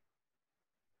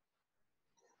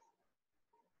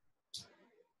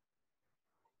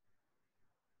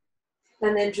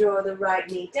 And then draw the right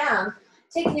knee down.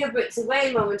 Taking your bricks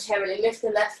away momentarily, lift the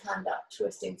left hand up,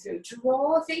 twisting through.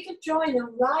 Think of drawing the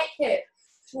right hip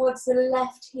towards the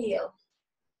left heel.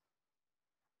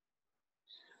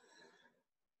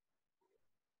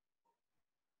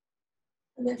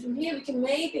 And then from here we can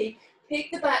maybe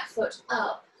pick the back foot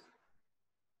up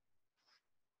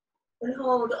and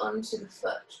hold onto the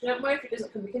foot. Don't worry if it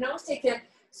doesn't come. You can always take a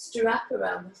strap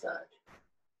around the foot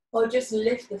or just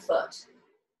lift the foot.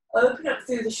 Open up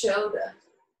through the shoulder.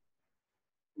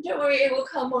 Don't worry, it will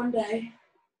come one day.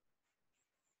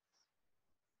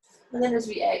 And then as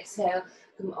we exhale,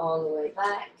 come all the way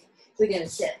back. We're going to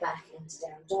step back into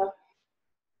down dog.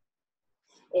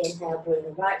 Inhale, bring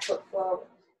the right foot forward.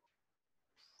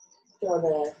 Draw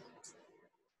the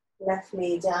left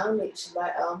knee down, reach the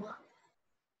right arm up.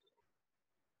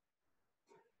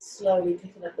 Slowly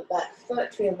picking up the back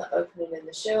foot, feel the opening in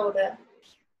the shoulder.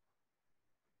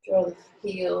 Draw the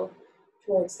heel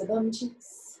towards the bum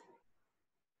cheeks.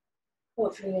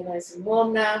 Hopefully you're nice and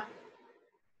warm now.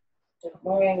 Don't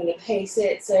worry, I'm going to pace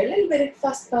it. So a little bit of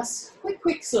fast,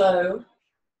 quick, slow.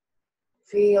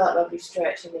 Feel that lovely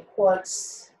stretch in the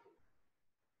quads.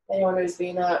 Anyone who's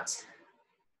been out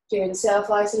doing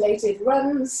self-isolated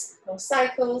runs or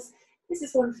cycles, this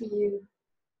is one for you.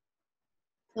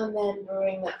 And then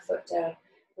bring that foot down,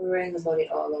 bring the body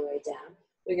all the way down.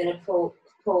 We're going to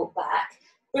pull back.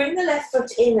 Bring the left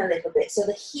foot in a little bit so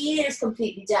the heel is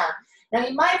completely down. Now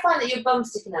you might find that your bum's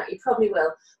sticking out, you probably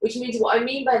will, which means what I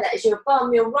mean by that is your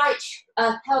bum, your right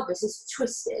pelvis is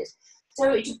twisted.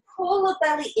 So to pull the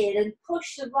belly in and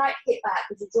push the right hip back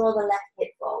as you draw the left hip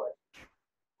forward.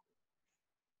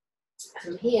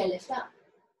 From here, lift up.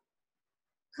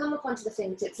 Come up onto the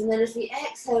fingertips, and then as we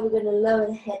exhale, we're going to lower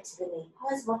the head to the knee.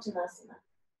 Parkes-McQueen.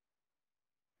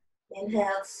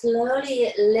 Inhale,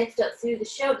 slowly lift up through the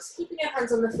shoulders, keeping your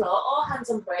hands on the floor or hands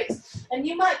on bricks. And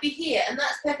you might be here, and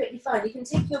that's perfectly fine. You can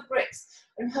take your bricks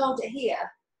and hold it here.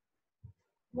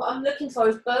 What I'm looking for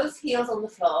is both heels on the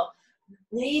floor.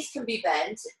 Knees can be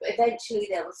bent, but eventually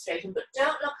they will straighten. But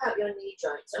don't lock out your knee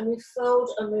joints. And we fold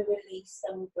and we release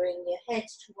and we bring your head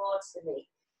towards the knee.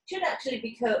 Should actually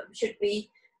be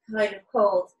kind of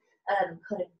called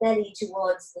kind of belly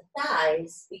towards the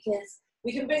thighs, because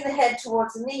we can bring the head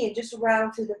towards the knee and just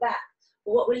round through the back.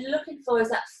 But what we're looking for is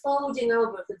that folding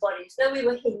over of the body, as though we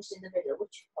were hinged in the middle,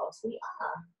 which of course we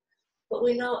are. But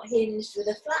we're not hinged with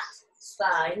a flat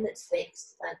spine that's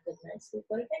fixed, thank goodness. We've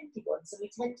got a bendy one, so we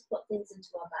tend to put things into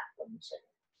our back when we should.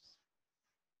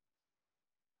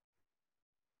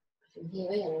 From here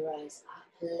we're going to rise up,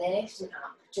 lift and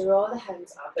up, draw the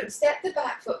hands up and step the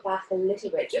back foot back a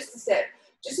little bit, just a step,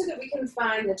 just so that we can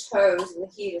find the toes and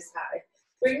the heel is high.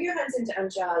 Bring your hands into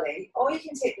Anjali, or you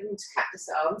can take them into cactus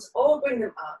arms, or bring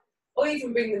them up, or you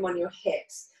can bring them on your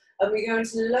hips. And we're going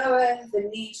to lower the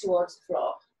knee towards the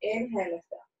floor. Inhale, lift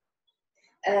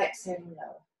up. Exhale,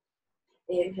 lower.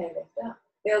 Inhale, lift up.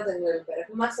 Building a little bit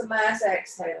of muscle mass,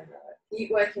 exhale and lower. Keep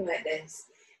working like this.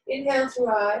 Inhale to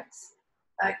rise,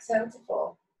 exhale to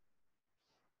fall.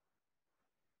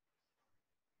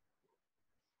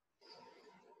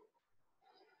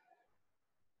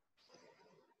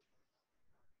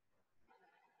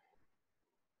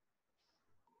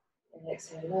 And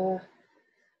exhale, lower.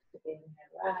 Inhale,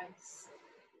 rise.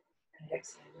 And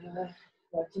exhale, lower.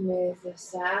 Working with the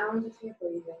sound of your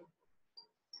breathing.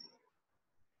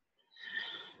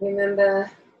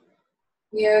 Remember,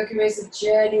 yoga is a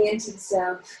journey into the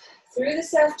self, through the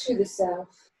self to the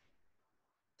self.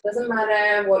 Doesn't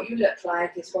matter what you look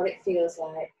like, it's what it feels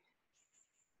like.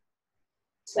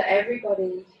 So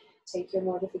everybody, take your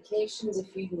modifications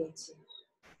if you need to.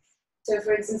 So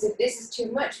for instance, if this is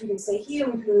too much, we can stay here,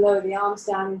 we can lower the arms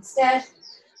down instead.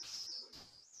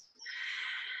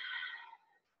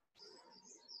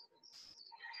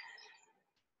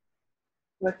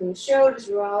 Working the shoulders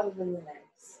rather than the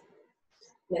legs.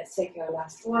 Let's take our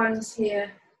last ones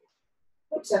here.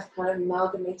 Oops, I've kind of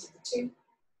amalgamated the two.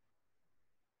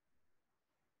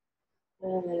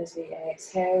 And then as we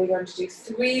exhale, we're going to do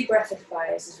 3 breath of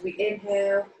fires. As we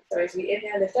inhale,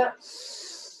 lift up.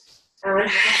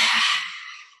 And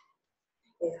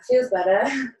it feels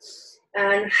better.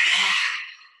 And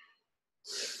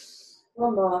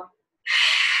one more.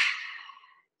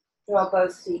 Draw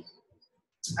both feet.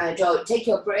 Take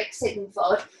your bricks, take them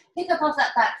forward. Pick up off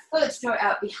that back foot, draw it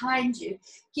out behind you.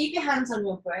 Keep your hands on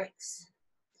your bricks.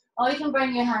 Or you can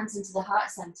bring your hands into the heart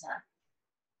center.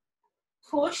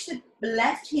 Push the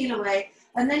left heel away,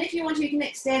 and then if you want to, you can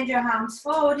extend your arms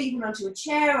forward, even onto a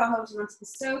chair or holding onto the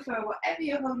sofa or whatever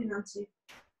you're holding onto.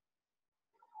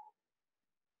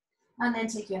 And then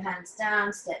take your hands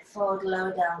down, step forward,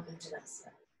 lower down into that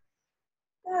side.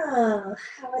 Oh,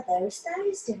 how are those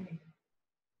thighs doing?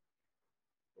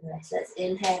 Nice, let's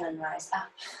inhale and rise up.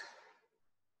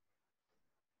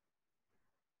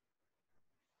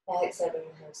 Exhale, bring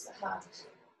your hands to the heart.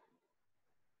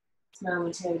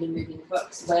 Momentarily moving the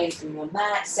books away from your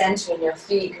mat, centering your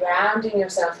feet, grounding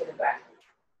yourself with the breath.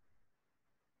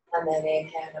 And then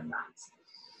inhale and rise.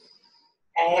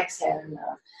 Exhale and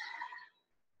lower.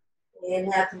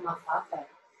 Inhale, come up halfway.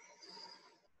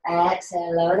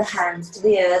 Exhale, lower the hands to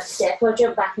the earth. Step or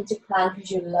jump back into plank as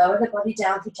you lower the body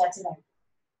down for chaturanga.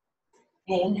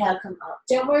 Inhale, come up.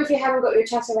 Don't worry if you haven't got your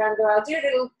chaturanga. I'll do a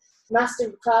little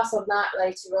master class on that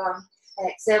later on.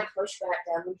 Exhale, push back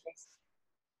down and face.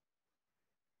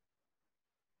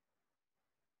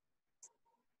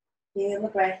 Feel the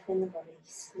breath in the body.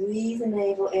 Squeeze the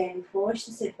navel in, push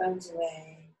the sit bones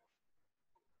away.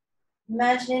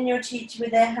 Imagining your teacher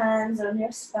with their hands on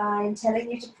your spine,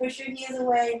 telling you to push your heels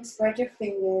away and spread your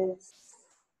fingers.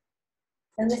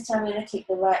 And this time we're going to keep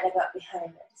the right leg up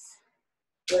behind us.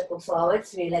 Ripple forward,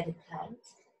 3-legged plank.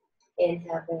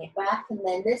 Inhale, bring it back, and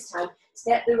then this time,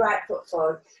 step the right foot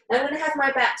forward. Now I'm going to have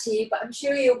my back to you, but I'm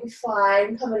sure you'll be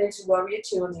fine coming into warrior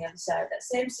 2 on the other side. That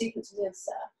same sequence on the other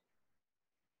side.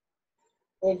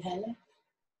 Inhale.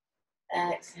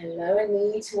 Exhale, lower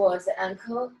knee towards the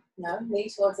ankle. No, knee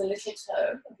towards the little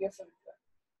toe of your front foot.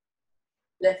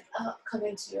 Lift up, come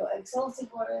into your exalted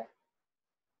warrior.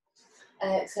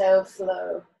 Exhale,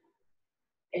 flow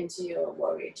into your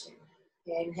warrior 2.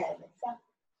 Inhale, lift up.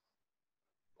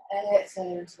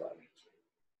 Exhale into warrior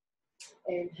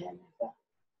 2. Inhale, lift up.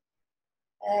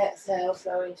 Exhale,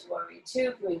 flow into warrior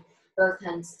 2. Bring both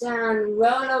hands down.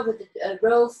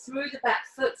 Roll through the back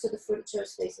foot so the front toe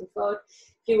is facing forward.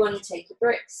 If you want to take your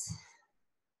bricks,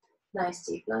 nice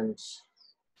deep lunge.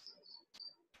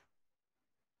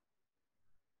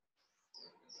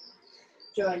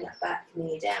 Drawing that back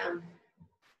knee down.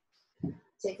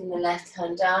 Taking the left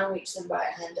hand down, reach the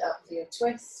right hand up for your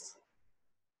twist.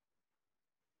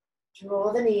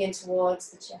 Draw the knee in towards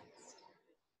the chest.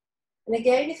 And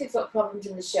again, if you've got problems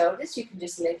in the shoulders, you can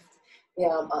just lift the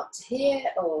arm up to here,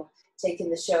 or taking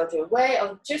the shoulder away,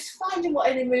 or just finding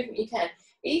whatever movement you can.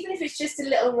 Even if it's just a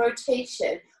little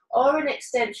rotation or an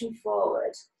extension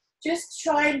forward. Just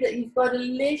trying that you've got a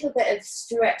little bit of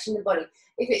stretch in the body.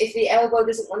 If the elbow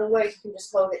doesn't want to work, you can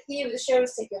just hold it here with the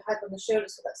shoulders, take your hand on the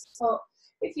shoulders for that support.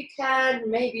 If you can,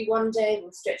 maybe one day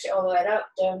we'll stretch it all the way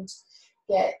up. Don't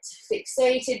get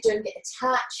fixated, don't get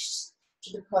attached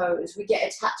to the pose. We get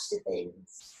attached to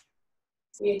things.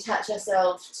 We attach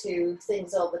ourselves to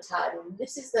things all the time. And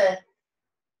this is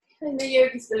and the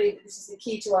yogis believe that this is the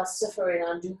key to our suffering,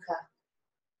 our dukkha.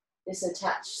 This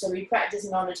attached. So we practice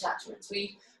non-attachments.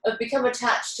 We have become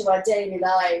attached to our daily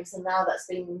lives, and now that's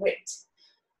being whipped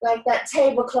like that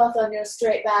tablecloth on your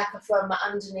straight back or from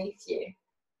underneath you.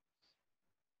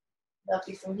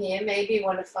 Lovely from here. Maybe you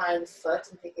want to find the foot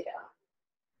and pick it up.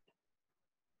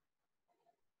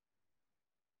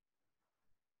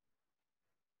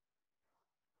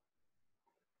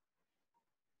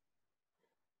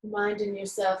 Reminding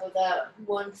yourself of that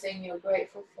one thing you're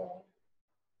grateful for.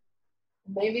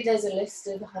 Maybe there's a list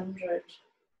of 100.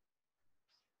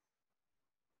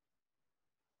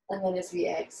 And then as we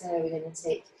exhale, we're going to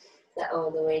take that all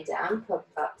the way down, pop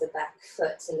up the back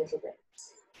foot a little bit.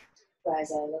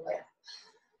 Rise all the way up.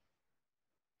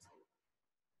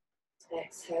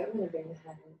 Exhale, we're going to bring the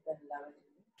hand below the knee.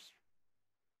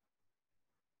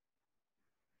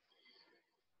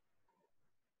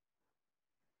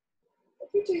 If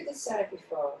you do this side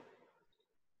before,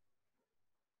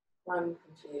 I'm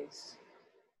confused.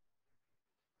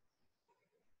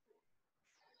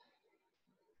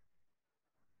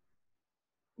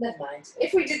 Never mind.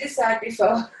 If we did this side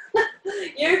before,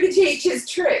 yoga teacher's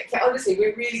trick. Honestly,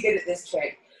 we're really good at this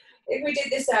trick. If we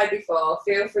did this side before,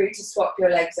 feel free to swap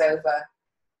your legs over.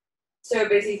 So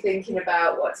busy thinking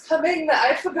about what's coming that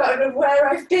I've forgotten of where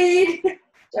I've been.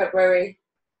 Don't worry.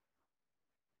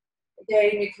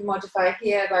 Again, you can modify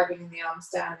here by bringing the arms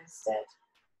down instead.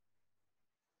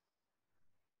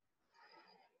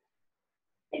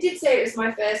 I did say it was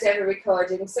my first ever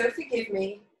recording, so forgive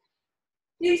me.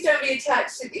 Please don't be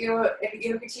attached to your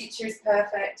yoga teacher is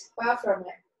perfect. Far from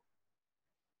it.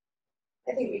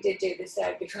 I think we did do this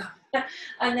side before.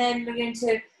 And then we're going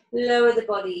to lower the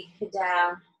body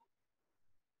down.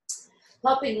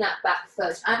 Popping that back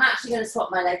foot. I'm actually going to swap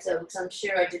my legs over because I'm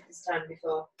sure I did this time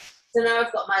before. So now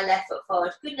I've got my left foot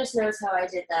forward. Goodness knows how I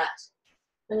did that.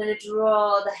 I'm going to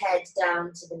draw the head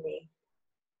down to the knee.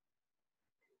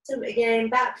 So again,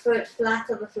 back foot flat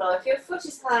on the floor. If your foot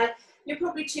is high, you're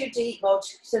probably too deep,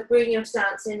 so bring your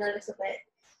stance in a little bit.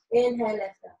 Inhale,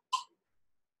 lift up.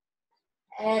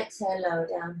 Exhale, lower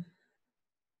down.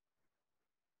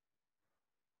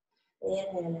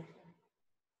 Inhale, lift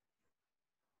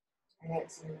up.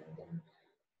 Exhale, lower down.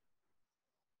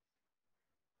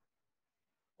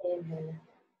 Inhale, lift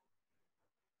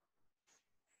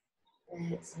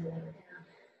up. Exhale, lower down.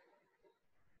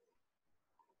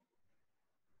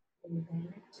 Inhale,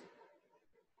 lift up.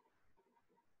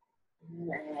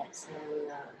 And exhale,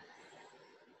 lower.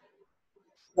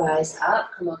 Rise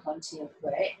up, come up onto your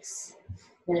bricks.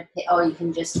 Or you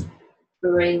can just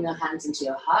bring your hands into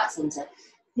your heart center.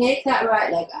 Pick that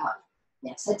right leg up.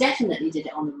 Yes, I definitely did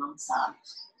it on the wrong side.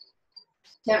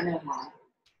 Don't know how.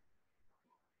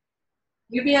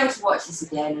 You'll be able to watch this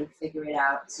again and figure it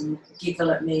out and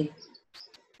giggle at me.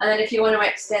 And then if you want to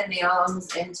extend the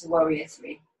arms into warrior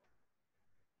 3.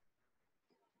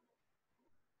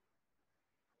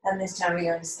 And this time we're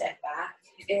going to step back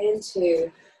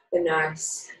into the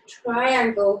nice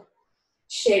triangle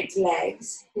shaped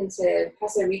legs into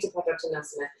Pasarita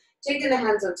Padottanasana. Taking the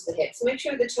hands onto the hips. Make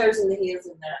sure the toes and the heels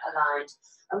are aligned.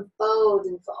 And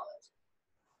folding forward.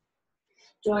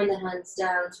 Drawing the hands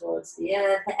down towards the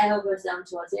earth, the elbows down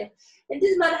towards the earth. It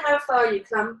doesn't matter how far you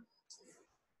come.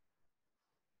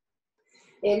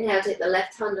 Inhale, take the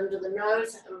left hand under the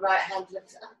nose, and right hand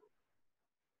lifts up.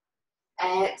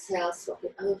 Exhale, swap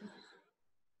it over.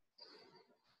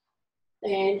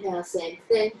 Inhale, same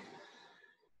thing.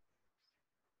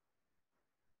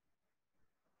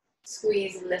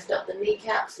 Squeeze and lift up the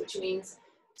kneecaps, which means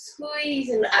squeeze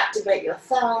and activate your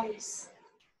thighs.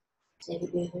 Take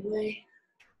it the other way.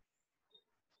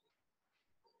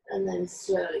 And then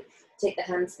slowly take the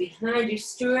hands behind you,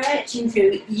 stretching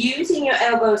through, using your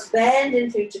elbows,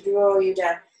 bending through to draw you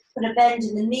down. Put a bend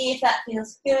in the knee if that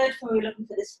feels good, for we're looking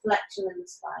for this flexion in the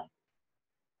spine.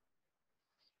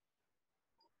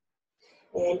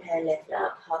 Inhale, lift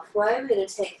up halfway. We're going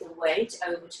to take the weight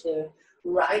over to the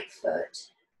right foot.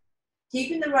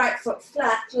 Keeping the right foot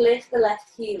flat, lift the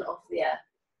left heel off the earth.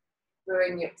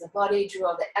 Bring up the body,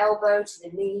 draw the elbow to the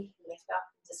knee, lift up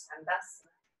into Skandasana.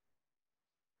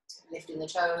 Lifting the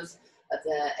toes of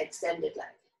the extended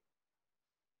leg.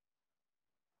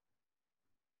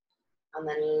 And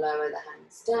then lower the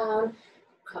hands down.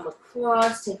 come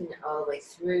across, taking it all the way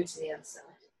through to the other side.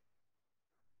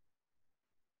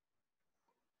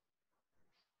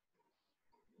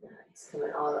 Nice,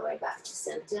 coming all the way back to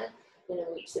center. You're going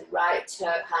to reach the right toe,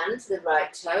 hand to the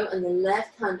right toe, and the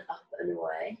left hand up and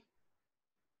away.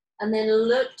 And then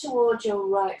look towards your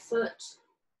right foot,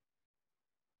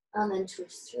 and then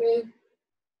twist through.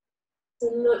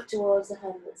 So look towards the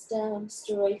hand that's down,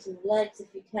 straighten the legs if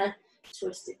you can,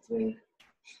 twist it through.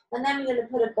 And then we're going to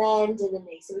put a bend in the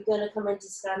knee. So we're going to come into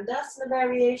Skandasana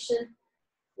variation.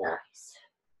 Nice.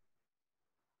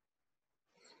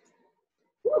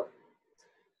 Woo.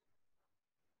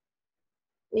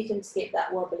 You can skip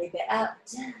that wobbly bit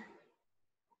out.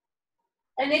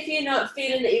 And if you're not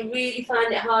feeling that you really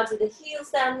find it hard with the heels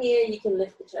down here, you can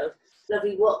lift the toes.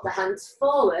 Lovely, walk the hands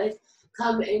forward,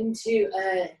 come into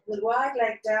the wide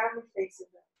leg downward facing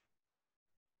dog.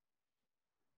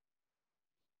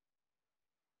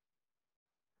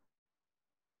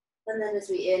 And then as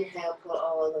we inhale, pull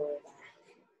all the way back.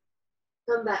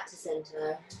 Come back to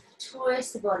center,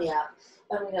 twist the body up.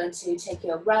 And we're going to take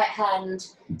your right hand,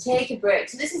 take a break.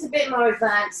 So this is a bit more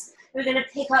advanced. We're going to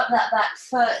pick up that back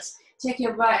foot, take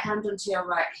your right hand onto your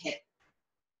right hip.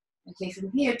 Okay,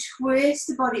 from here, twist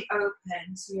the body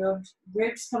open so your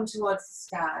ribs come towards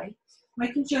the sky,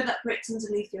 making sure that grip's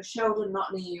underneath your shoulder,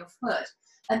 not near your foot.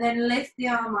 And then lift the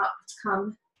arm up to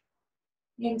come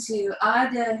into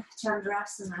Ardha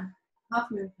Chandrasana, half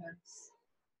moon pose.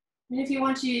 And if you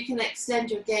want to, you can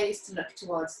extend your gaze to look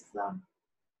towards the floor.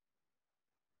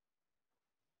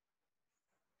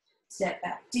 Step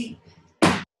back deep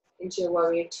into your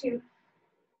warrior two.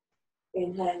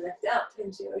 Inhale, lift up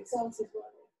into your exalted warrior.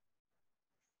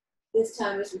 This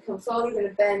time as we come forward, we're going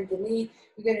to bend the knee.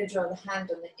 We're going to draw the hand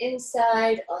on the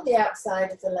inside or the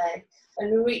outside of the leg.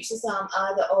 And we reach this arm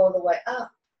either all the way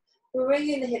up. We're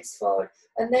bringing the hips forward.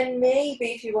 And then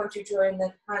maybe if you want to draw in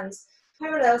the hands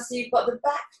parallel, so you've got the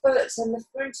back foot and the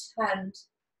front hand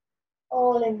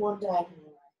all in one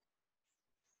diagonal.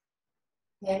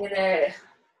 Okay, I'm going to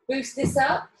boost this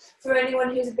up. For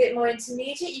anyone who's a bit more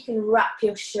intermediate, you can wrap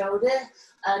your shoulder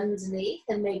underneath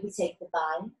and maybe take the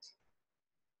bind.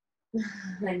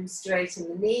 And straighten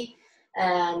the knee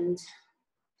and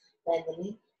bend the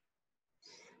knee.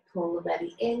 Pull the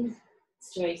belly in,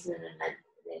 straighten and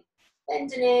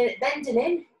bending in, bending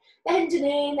in, bending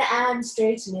in and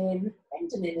straightening.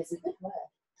 Bending in is a good word.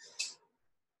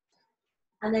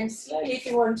 And then slowly, if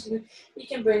you want to, you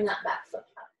can bring that back foot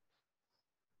up.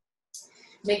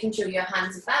 Making sure your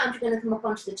hands are bound, you're going to come up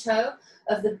onto the toe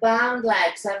of the bound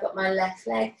leg. So I've got my left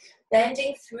leg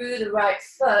bending through the right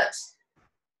foot,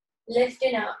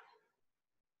 lifting up,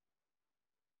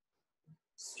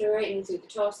 straightening through the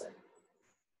torso.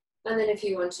 And then if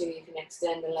you want to, you can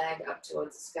extend the leg up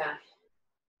towards the sky.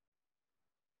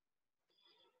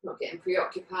 Not getting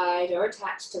preoccupied or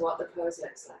attached to what the pose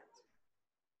looks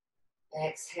like.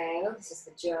 Exhale, this is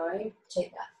the joy.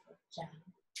 Take that foot down.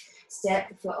 Step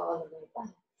the foot all the way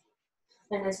back.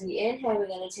 And as we inhale, we're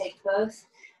going to take both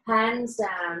hands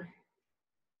down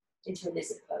into a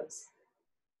lizard pose.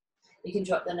 You can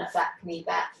drop the back knee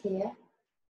back here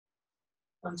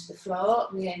onto the floor.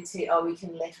 We're going to, or we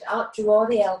can lift up, draw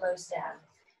the elbows down.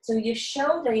 So your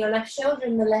shoulder, your left shoulder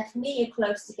and the left knee are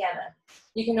close together.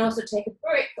 You can also take a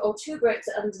brick or two bricks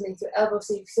underneath your elbow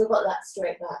so you've still got that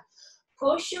straight back.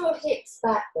 Push your hips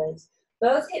backwards,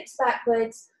 both hips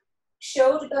backwards,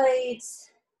 shoulder blades,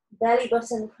 belly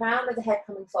button, crown of the head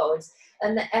coming forwards,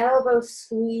 and the elbow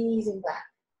squeezing back.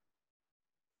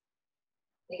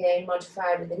 Again,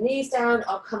 modify with the knees down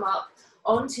or come up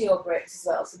onto your bricks as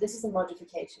well. So this is a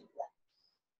modification for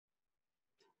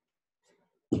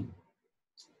that.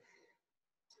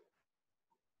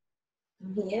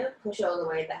 From here, push all the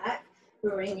way back.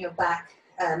 Bring your back,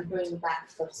 bring the back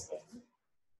foot in.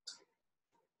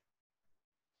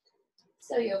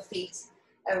 So your feet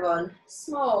are on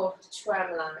small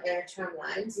tram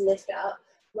lines. Lift up,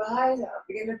 rise up.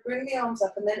 You're going to bring the arms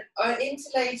up and then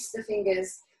interlace the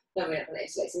fingers. No, we're not going to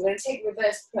interlace. We're going to take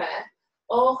reverse prayer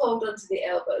or hold onto the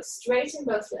elbows. Straighten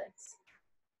both legs.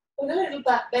 Put a little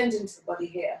back bend into the body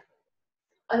here.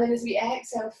 And then as we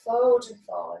exhale, fold and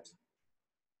forward.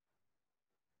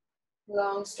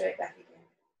 Long, straight back again.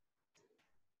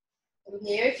 From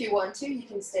here, if you want to, you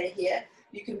can stay here.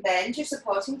 You can bend your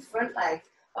supporting front leg.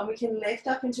 And we can lift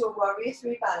up into a warrior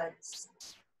three balance.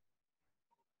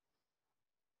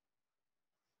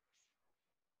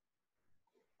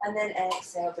 And then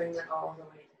exhale, bring that all the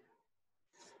way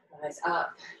down. Rise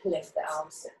up, lift the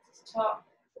arms to the top,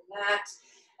 the mat.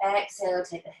 Exhale,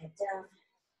 take the head down.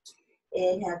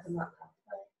 Inhale, come up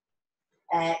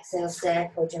halfway. Exhale,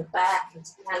 step or jump back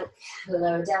into plank.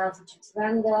 Lower down for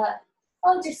chaturanga.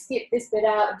 I'll just skip this bit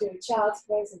out and do a child's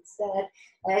pose instead.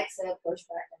 Exhale, push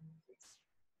back down.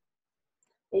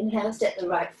 Inhale, step the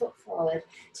right foot forward.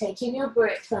 Taking your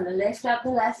breath, going to lift up the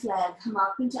left leg, come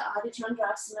up into Ardha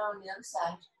Chandrasana on the other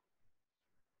side.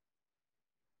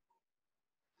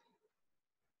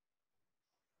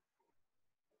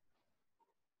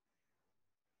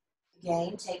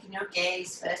 Again, taking your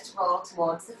gaze first of all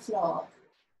towards the floor.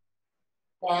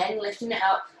 Then lifting it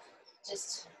up,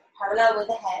 just parallel with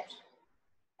the head.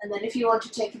 And then if you want to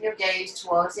take your gaze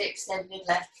towards the extended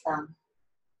left thumb.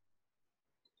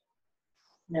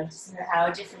 Noticing how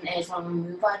different it is when we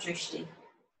move our drishti.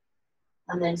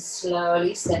 And then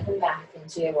slowly stepping back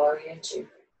into your warrior two.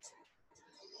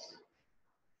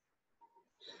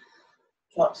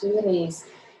 Drop through the knees.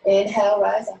 Inhale,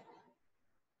 rise up.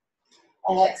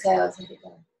 Exhale, take it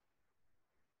down.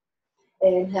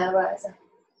 Inhale, rise up.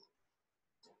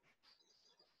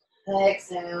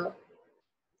 Exhale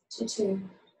to two.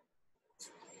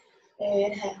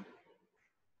 Inhale.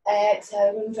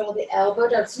 Exhale, and draw the elbow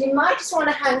down. So you might just want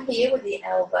to hang here with the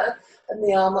elbow and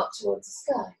the arm up towards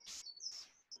the sky.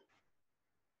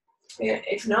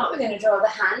 If not, we're going to draw the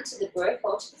hand to the brick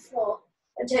or to the floor.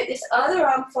 And take this other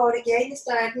arm forward again, this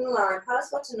diagonal line,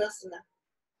 Parkes-McQueen.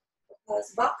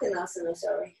 Parkes-McQueen,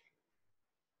 sorry.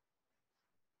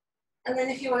 And then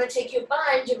if you want to take your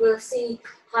bind, you will see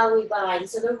how we bind.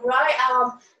 So the right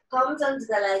arm comes under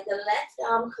the leg, the left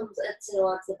arm comes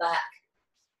towards the back.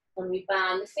 And we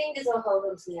bind, the fingers will hold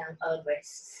onto the elbow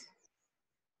wrists.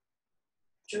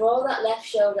 Draw that left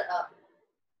shoulder up.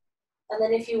 And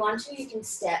then if you want to, you can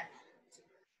step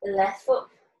the left foot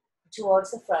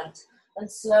towards the front and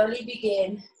slowly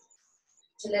begin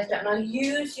to lift up. Now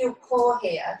use your core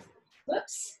here.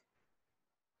 Whoops.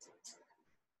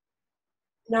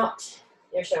 Not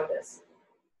your shoulders.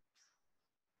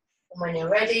 And when you're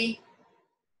ready,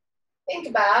 think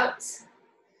about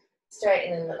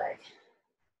straightening the leg.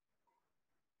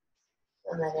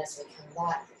 And then as we come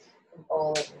back, come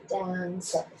all the way down,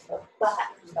 step the foot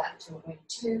back to warrior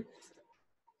two.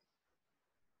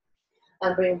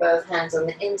 And bring both hands on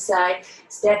the inside,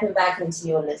 stepping back into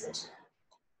your lizard.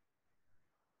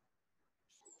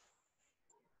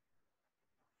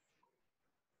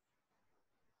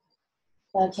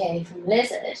 Okay, from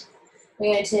lizard,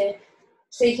 we're going to,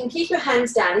 so you can keep your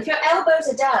hands down. If your elbows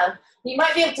are down, you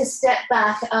might be able to step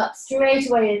back up straight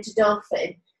away into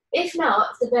dolphin. If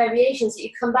not, the variations that you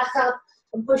come back up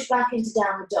and push back into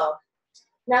downward dog.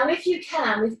 Now if you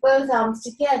can, with both arms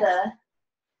together,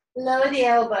 lower the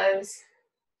elbows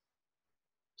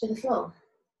to the floor.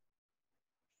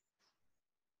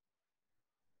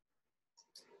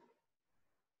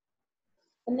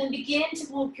 And then begin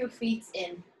to walk your feet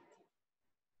in.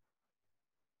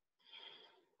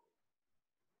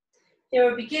 If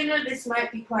you're a beginner, this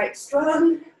might be quite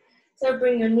strong, so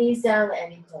bring your knees down at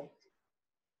any point.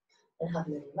 And have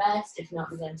a little rest. If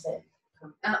not, we're going to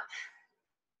come up.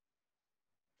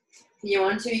 If you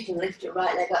want to, you can lift your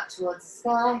right leg up towards the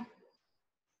sky.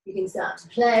 You can start to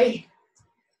play.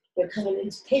 You're coming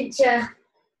into pincher.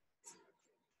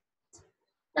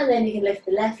 And then you can lift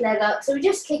the left leg up. So we're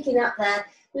just kicking up there,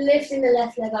 lifting the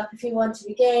left leg up if you want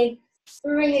to again,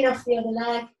 bringing off the other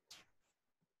leg.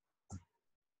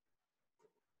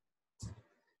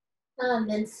 And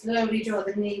then slowly draw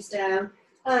the knees down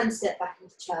and step back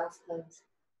into child's pose.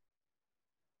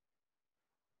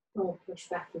 Or push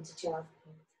back into child's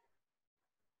pose.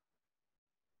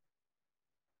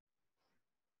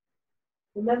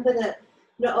 Remember that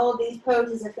not all these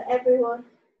poses are for everyone.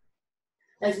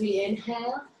 As we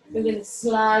inhale, we're going to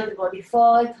slide the body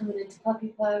forward, coming into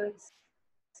puppy pose.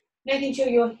 Making sure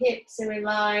your hips are in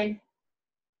line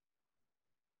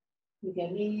with your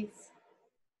knees.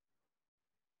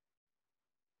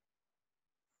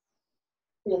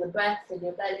 Feel the breath in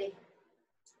your belly.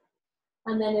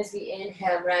 And then as we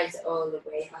inhale, rise all the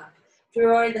way up.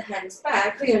 Drawing the hands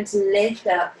back, we're going to lift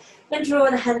up and draw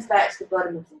the hands back to the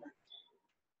bottom of the mat.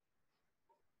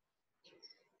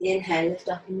 Inhale, lift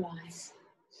up and rise.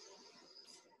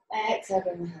 Exhale,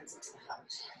 bring the hands into the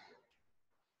heart.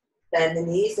 Bend the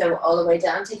knees, go all the way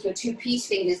down. Take your two peace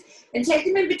fingers and take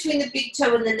them in between the big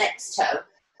toe and the next toe.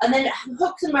 And then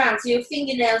hook them around so your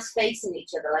fingernails facing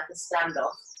each other like a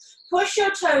standoff. Push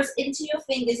your toes into your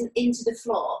fingers and into the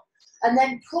floor. And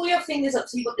then pull your fingers up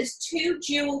so you've got this two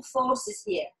dual forces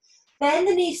here. Bend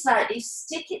the knees slightly,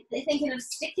 thinking of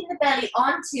sticking the belly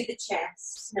onto the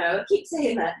chest. No, keep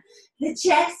saying that. The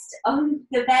chest on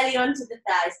the belly onto the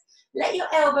thighs. Let your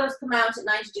elbows come out at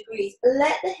 90 degrees.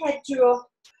 Let the head drop,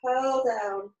 curl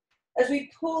down. As we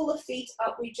pull the feet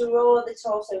up, we draw the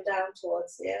torso down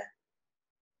towards here.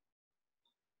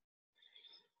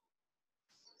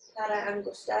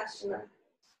 Angustasana.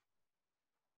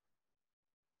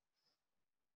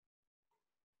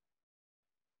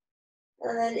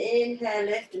 And then inhale,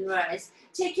 lift and rise.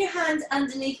 Take your hands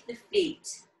underneath the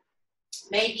feet.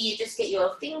 Maybe you just get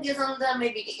your fingers under,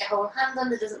 maybe you get your whole hand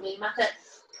under, doesn't really matter.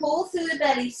 Pull through the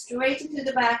belly, straighten through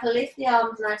the back, lift the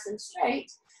arms nice and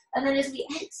straight. And then as we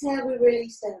exhale, we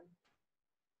release them.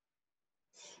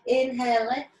 Inhale,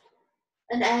 lift,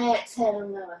 and exhale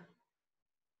and lower.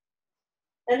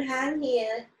 And hang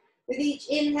here. With each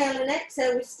inhale and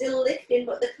exhale, we're still lifting,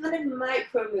 but the kind of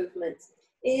micro movements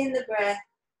in the breath,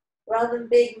 rather than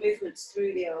big movements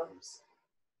through the arms.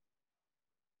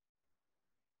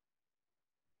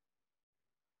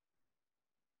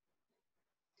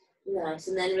 Nice,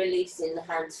 and then releasing the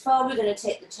hands forward. We're going to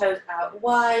take the toes out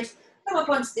wide, come up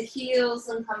onto the heels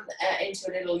and come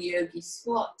into a little yogi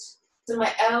squat. So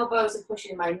my elbows are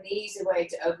pushing my knees away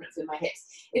to open up through my hips.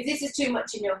 If this is too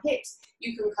much in your hips,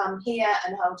 you can come here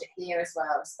and hold it here as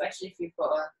well, especially if you've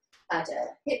had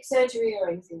a hip surgery or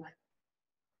anything like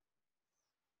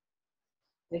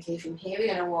that. Okay, from here we're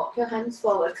going to walk your hands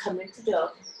forward, come into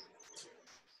dog.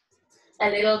 A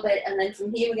little bit, and then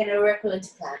from here we're going to ripple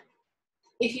into plank.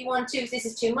 If you want to, if this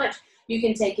is too much, you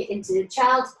can take it into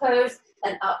child's pose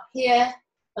and up here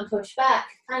and push back.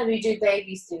 Kind of we do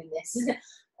babies doing this.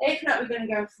 If not, we're going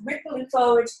to go rippling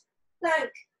forward,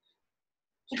 plank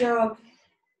to dog.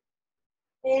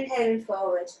 Inhaling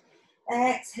forward,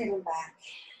 exhaling back.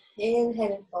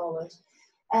 Inhaling forward,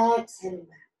 exhaling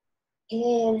back.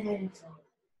 Inhaling forward,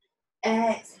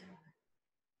 exhaling back.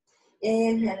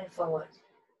 Inhaling forward,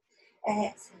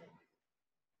 exhaling.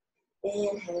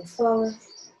 Inhaling forward.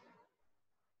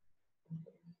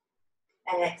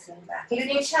 And exhale back. A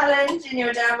little challenge in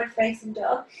your downward facing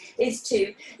dog is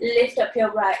to lift up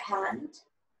your right hand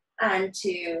and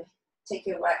to take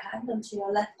your right hand onto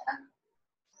your left hand.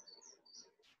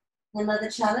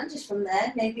 Another challenge is from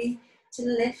there, maybe to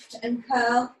lift and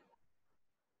curl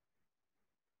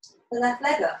the left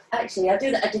leg up. Actually, I'll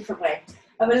do that a different way.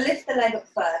 I will lift the leg up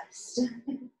first.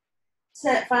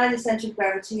 Find the centre of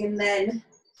gravity, and then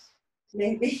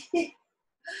maybe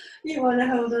you want to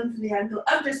hold on to the ankle.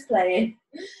 I'm just playing.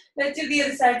 Let's do the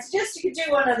other side. So just you can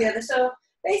do one or the other. So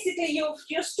basically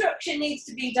your structure needs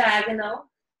to be diagonal.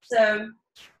 So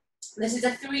this is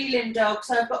a 3-limb dog.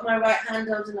 So I've got my right hand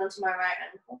holding onto my right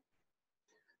ankle.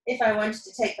 If I wanted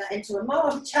to take that into a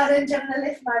more challenge, I'm going to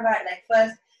lift my right leg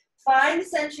first. Find the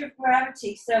centre of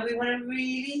gravity. So we want to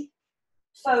really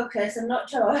focus and not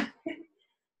draw.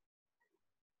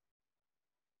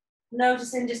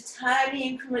 Noticing just tiny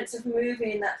increments of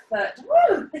moving that foot.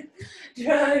 Woo!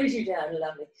 Drives you down,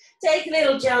 lovely. Take a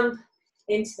little jump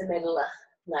into the middle there.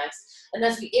 Nice. And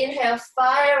as we inhale,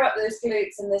 fire up those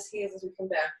glutes and those heels as we come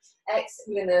down. Exhale,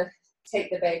 we're going to take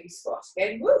the baby squat.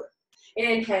 Okay? Woo!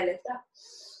 Inhale, lift up.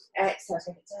 Exhale,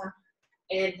 take it down.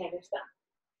 Inhale, lift up.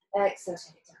 Exhale,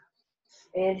 take it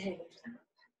down. Inhale, lift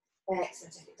up. Exhale,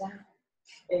 take it down.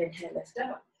 Inhale, lift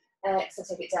up. Exhale,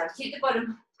 take it down. Keep the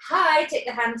bottom high, take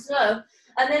the hands low,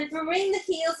 and then bring the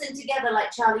heels in together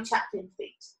like Charlie Chaplin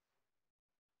feet.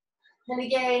 And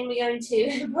again, we're going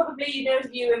to, probably those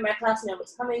of you in my class know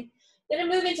what's coming. We're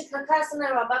going to move into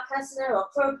Parkes-McQueen or Bakasana or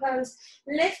crow pose.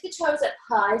 Lift the toes up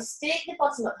high, stick the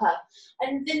bottom up high,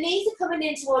 and the knees are coming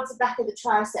in towards the back of the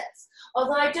triceps.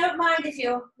 Although I don't mind if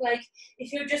you're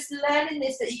just learning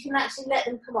this, that you can actually let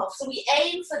them come off. So we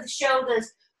aim for the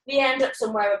shoulders. We end up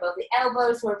somewhere above the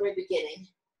elbows where we're beginning.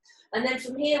 And then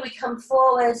from here we come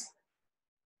forward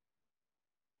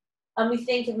and we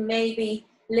think of maybe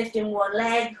lifting one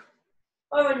leg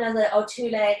or another or 2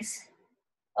 legs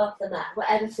off the mat,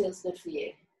 whatever feels good for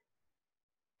you.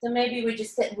 So maybe we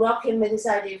just sit rocking with this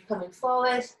idea of coming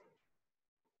forward.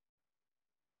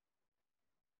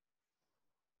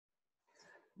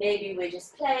 Maybe we're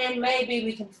just playing, maybe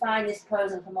we can find this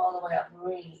pose and come all the way up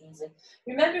really easy.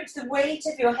 Remember, it's the weight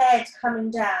of your head coming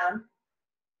down.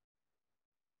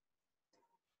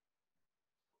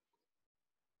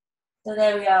 So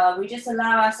there we are, we just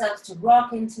allow ourselves to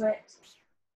rock into it.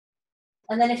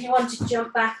 And then if you want to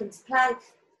jump back into plank,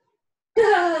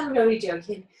 I'm really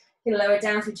joking, you can lower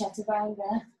down through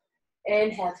Chaturanga.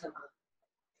 Inhale, come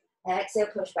on. Exhale,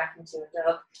 push back into a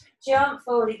dog. Jump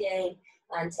forward again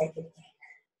and take it again.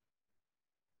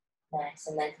 Nice,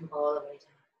 and then come all the way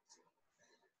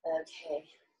down. Okay.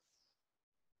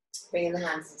 Bringing the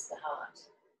hands into the heart.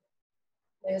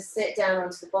 I'm going to sit down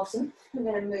onto the bottom. I'm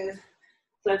going to move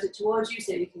closer towards you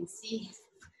so you can see.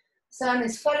 Sun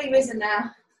is fully risen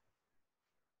now.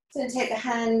 So take the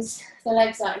hands, the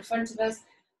legs out in front of us.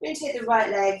 We're going to take the right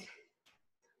leg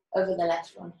over the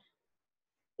left one.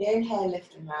 Inhale,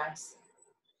 lift and rise.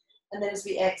 And then as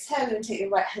we exhale, we're going to take the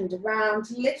right hand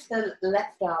around, lift the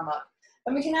left arm up.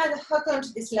 And we can either hook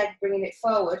onto this leg, bringing it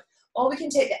forward, or we can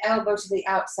take the elbow to the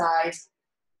outside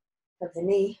of the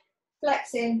knee,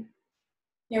 flexing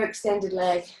your extended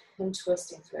leg and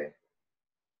twisting through.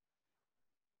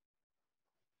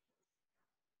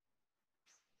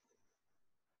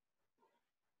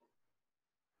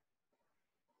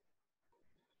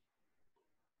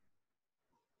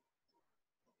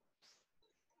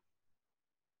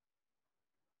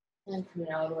 And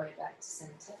coming all the way back to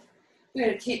center. We're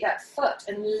going to keep that foot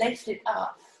and lift it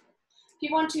up. If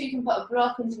you want to, you can put a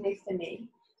block underneath the knee.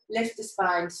 Lift the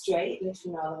spine straight,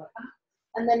 lifting all the way up.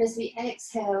 And then as we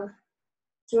exhale,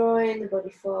 drawing the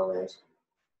body forward.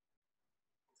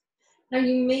 Now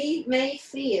you may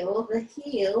feel the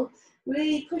heel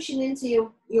really pushing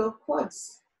into your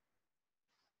quads.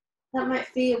 That might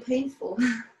feel painful.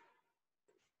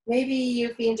 Maybe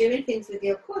you've been doing things with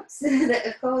your quads that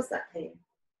have caused that pain.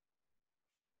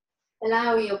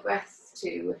 Allow your breath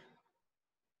to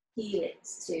heal it,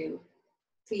 to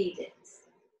feed it.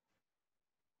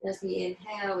 As we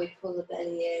inhale, we pull the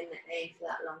belly in, aim for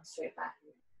that long straight back.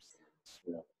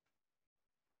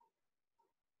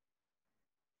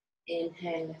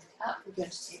 Inhale, lift up. We're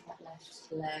going to take that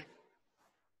left leg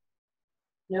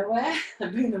nowhere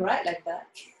and bring the right leg back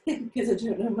because I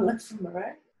don't know my left from my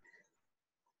right.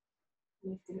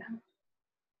 Lifting up.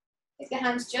 Take the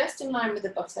hands just in line with the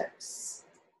buttocks.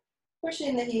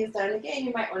 Pushing the heels down again.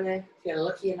 You might want to, if you're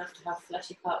lucky enough to have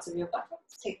fleshy parts of your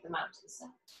buttocks, take them out to the side.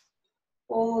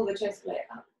 Pull the chest plate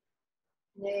up.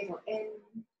 Navel in.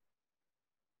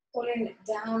 Pulling it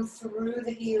down through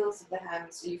the heels of the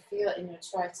hands so you feel it in your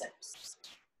triceps.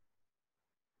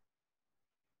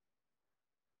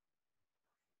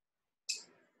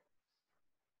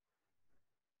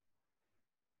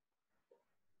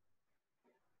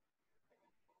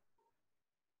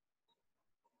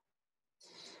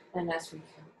 And as we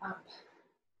come up,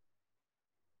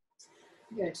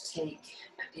 you're going to take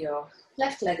your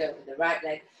left leg over the right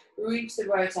leg, reach the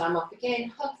right arm up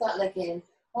again, hug that leg in,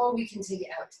 or we can take it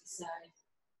out to the side.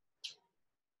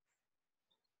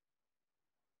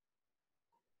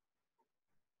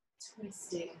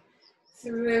 Twisting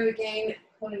through again,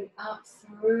 pulling up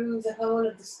through the whole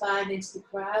of the spine into the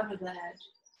crown of the head.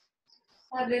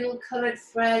 That little coloured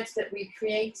thread that we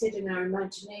created in our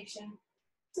imagination.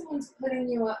 Someone's pulling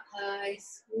you up high,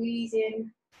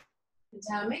 squeezing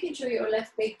down, making sure your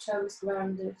left big toe is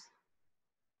grounded.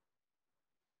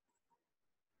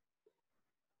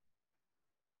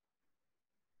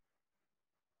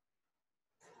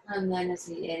 And then as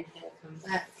we inhale, come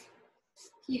back.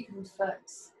 Keeping the foot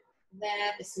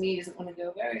there. This knee doesn't want to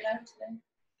go very low today.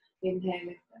 Inhale,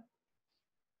 lift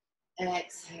up.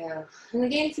 Exhale. And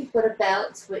again, if you've got a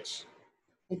belt, which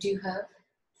I do have,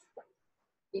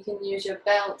 you can use your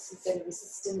belt as a bit of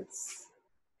resistance,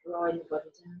 drawing the body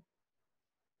down.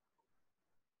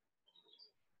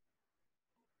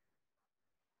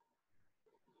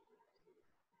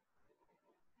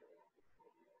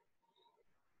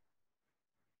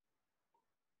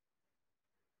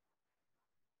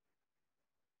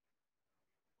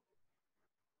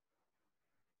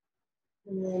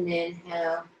 And then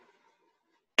inhale.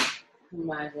 And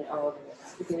round it all the way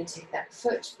up. We're going to take that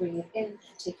foot, bring it in,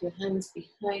 take your hands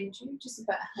behind you, just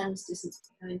about a hand's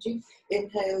distance behind you.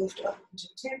 Inhale, lift up into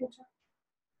the tabletop.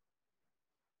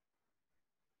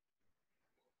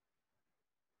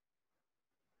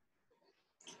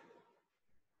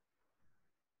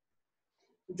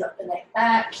 Drop the leg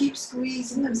back, keep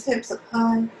squeezing those hips up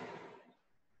high.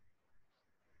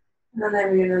 And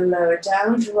then we're going to lower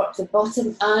down, drop the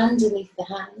bottom underneath the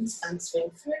hands and swing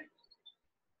through.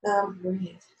 Bring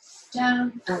it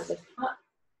down and lift up.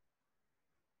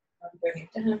 And bring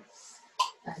it down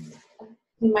and lift up.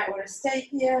 You might want to stay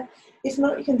here. If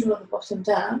not, you can draw the bottom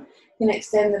down. You can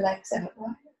extend the legs out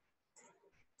wide.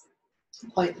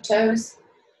 Point the toes.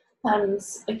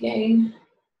 Hands again.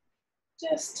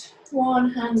 Just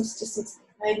one hand's distance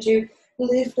behind you.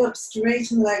 Lift up,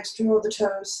 straighten the legs, draw the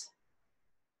toes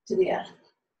to the earth.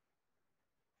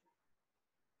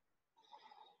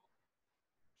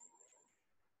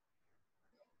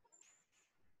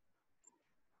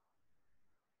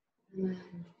 And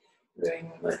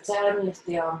bring the foot down, lift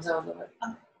the arms all the way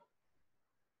up.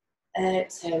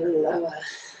 Exhale, lower.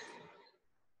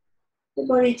 The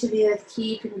body to the earth,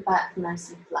 keeping the back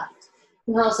nice and flat.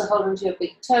 You can also hold onto your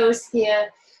big toes here.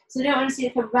 So you don't want to see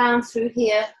it come round through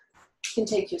here. You can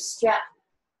take your strap.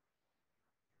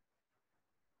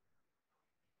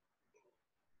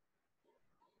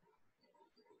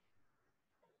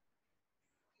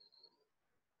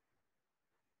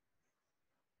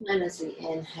 And as we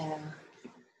inhale,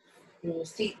 Bring your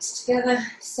feet together,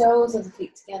 soles of the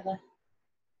feet together.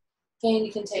 Again,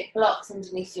 you can take blocks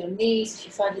underneath your knees if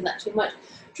you're finding that too much.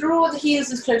 Draw the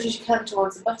heels as close as you can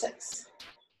towards the buttocks.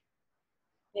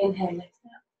 Inhale, lift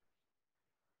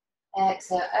up.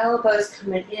 Exhale, elbows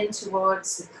coming in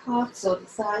towards the calves or the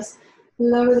thighs.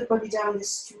 Lower the body down with a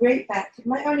straight back. It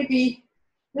might only be,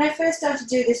 when I first started to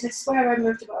do this, I swear I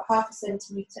moved about 1/2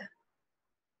 centimetre.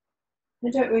 I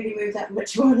don't really move that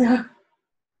much more now.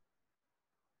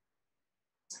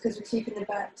 It's because we're keeping the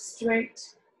back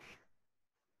straight.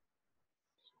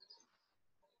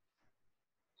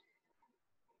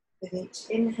 With each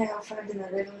inhale, finding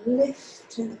a little lift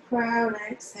to the crown.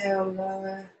 Exhale,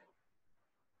 lower.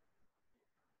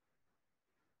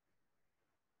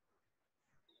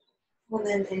 And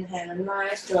then inhale, and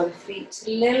nice. Draw the feet a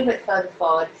little bit further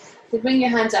forward. So bring your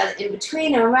hands either in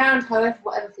between or around, however,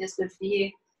 whatever feels good for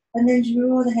you. And then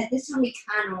draw the head. This time we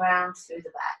can round through the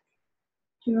back.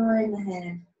 Drawing the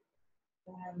head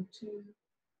down to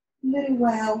a little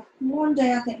well. One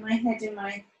day I'll get my head in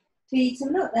my feet.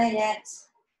 I'm not there yet.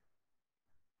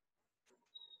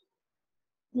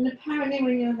 And apparently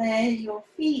when you're there, your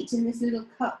feet in this little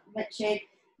cup shape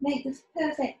make the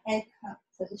perfect egg cup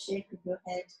for the shape of your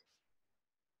head.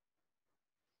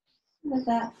 With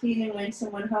that feeling when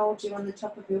someone holds you on the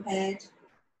top of your head.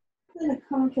 And a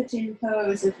comforting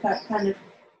pose of that kind of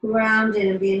grounding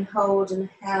and being held and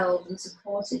held and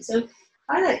supported. So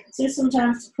I like to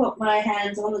sometimes to put my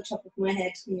hands on the top of my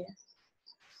head here.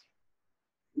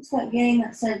 Just like gain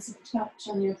that sense of touch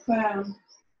on your crown.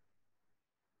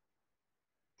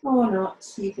 Or not,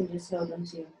 you can just hold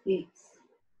onto your feet.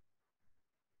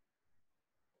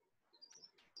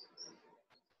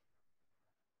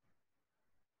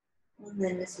 And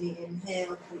then as we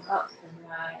inhale, come up and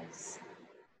rise.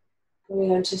 We're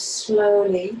going to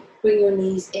slowly bring your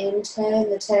knees in, turn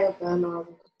the tailbone all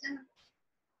the way down.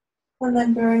 And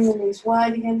then bring the knees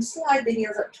wide again, slide the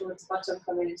heels up towards the bottom,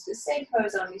 coming into the same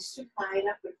pose, only supine,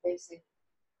 upward facing.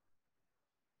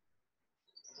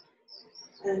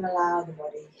 And allow the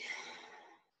body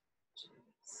to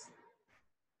release.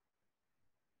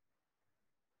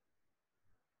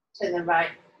 Turn the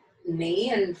right knee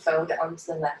and fold it onto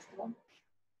the left one.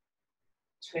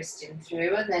 Twisting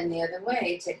through, and then the other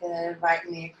way. Take the right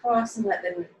knee across and let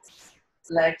the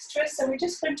legs twist. So we're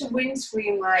just going to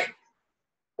windscreen like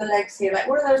the legs here, like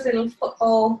one of those little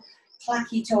football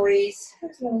clacky toys.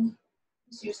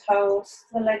 Just hold.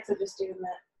 The legs are just doing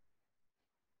that.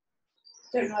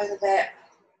 Don't know whether they're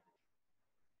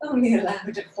only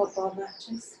allowed at football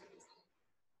matches.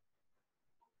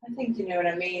 I think you know what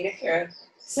I mean. If you're a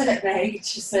certain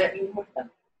age, you certainly will.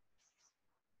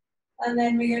 And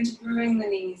then we're going to bring the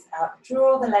knees up,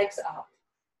 draw the legs up,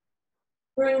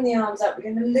 bring the arms up.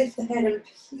 We're going to lift the head and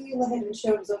peel the head and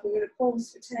shoulders up. We're going to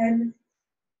pulse for 10,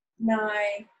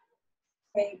 9,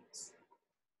 8,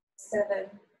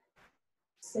 7,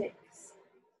 6,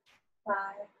 5,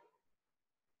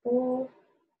 4,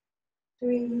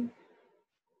 3,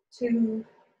 2,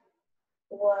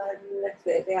 1. Lift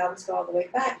the arms go all the way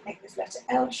back. Make this letter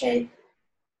L shape.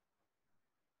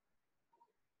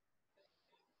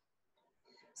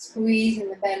 Squeezing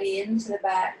the belly into the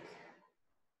back.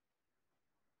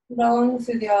 Long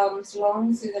through the arms,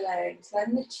 long through the legs.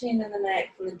 Letting the chin and the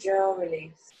neck from the jaw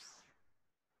release.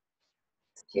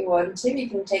 If you want to, you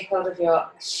can take hold of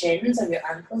your shins or your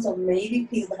ankles, or maybe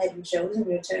peel the head and shoulders of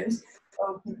your toes.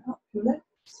 Open up your legs.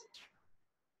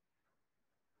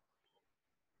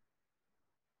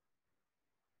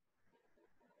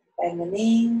 Bend the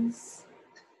knees.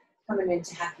 Coming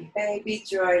into happy baby,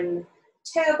 drawing the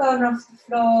tailbone off the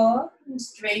floor and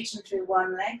straighten through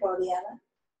one leg or the other.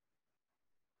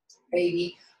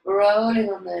 Baby rolling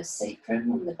on the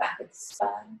sacrum, on the back of the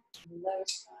spine, the lower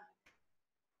spine.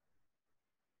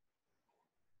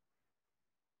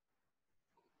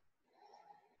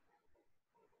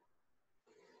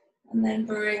 And then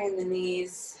bringing the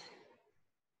knees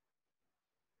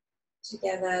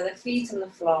together, the feet on the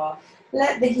floor.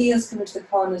 Let the heels come into the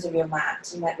corners of your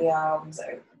mat and let the arms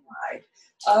open wide.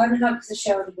 Unhook the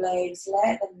shoulder blades,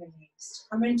 let them release.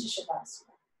 Come into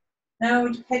Shavasana. Now,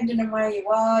 depending on where you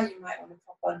are, you might want to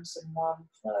pop on some warm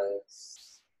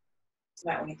clothes.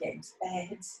 You might want to get into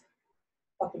bed,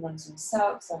 popping on some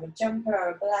socks or a jumper or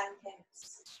a blanket.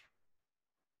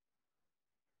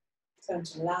 It's going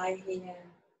to lie here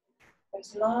for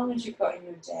as long as you've got in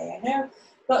your day. I know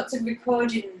lots of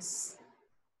recordings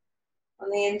on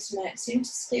the internet seem to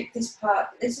skip this part,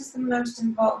 but this is the most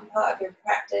important part of your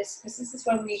practice, because this is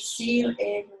when we seal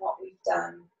in what we've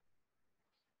done.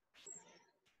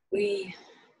 We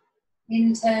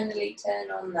internally turn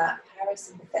on that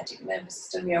parasympathetic nervous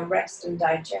system, your rest and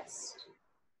digest.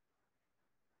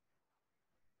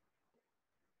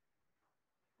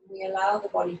 We allow the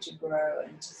body to grow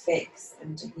and to fix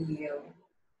and to heal.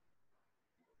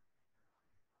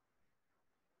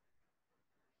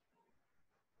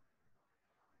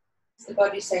 It's the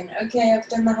body saying, okay, I've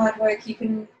done the hard work, you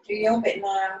can do your bit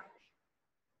now.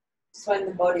 It's when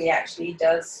the body actually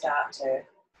does start to,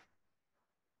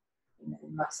 the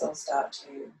muscles start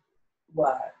to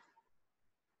work,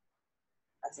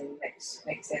 as in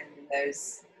mix in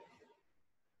those,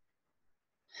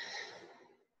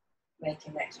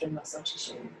 making extra muscle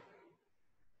tissue.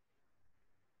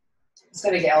 It's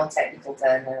going to get all technical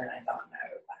then, and I don't know.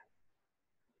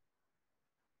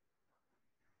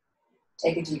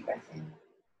 Take a deep breath in. And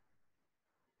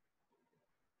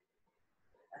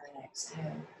then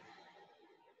exhale.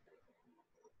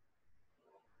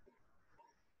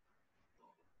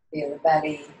 Feel the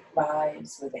belly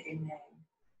rise with the inhale.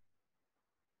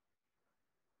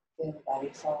 Feel the belly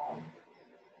fall.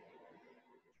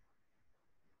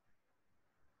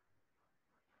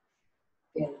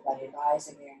 Feel the belly rise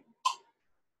again.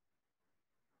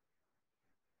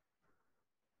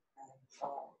 And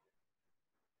fall.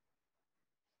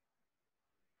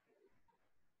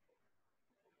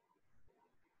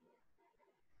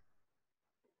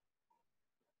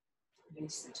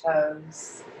 Release the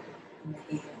toes and the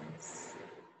heels.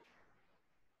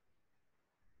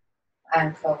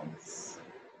 Ankles.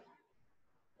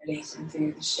 Releasing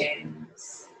through the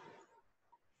shins.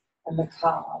 And the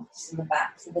calves and the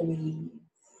backs of the knees.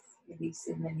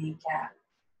 Releasing the kneecap.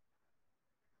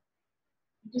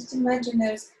 Just imagine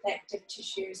those connective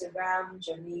tissues around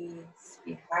your knees,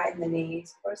 behind the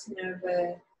knees, crossing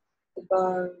over the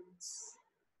bones,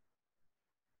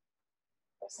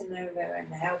 crossing over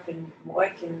and helping,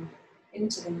 working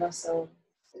into the muscle,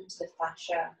 into the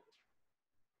fascia.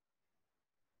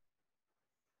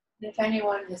 And if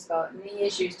anyone has got knee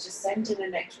issues, just send in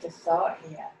an extra thought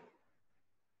here.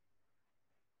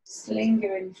 Just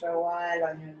lingering for a while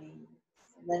on your knees,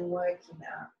 and then working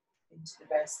up into the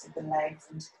rest of the legs,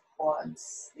 into the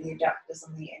quads, the adductors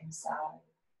on the inside,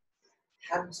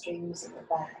 hamstrings at the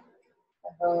back, the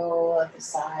whole of the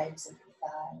sides of the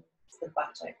thighs, the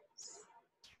buttocks,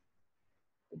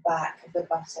 the back of the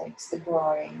buttocks, the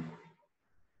groin,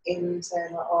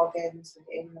 internal organs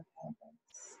within the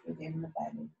pelvis, within the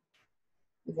belly,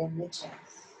 within the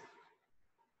chest.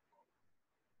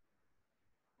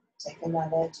 Take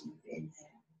another deep inhale.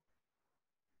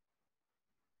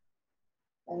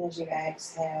 And as you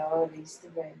exhale, release the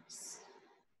ribs,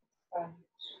 front,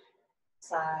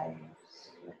 side,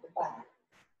 and at the back.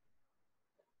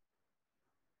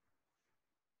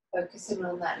 Focusing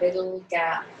on that little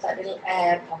gap, that little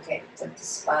air pocket of the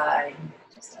spine,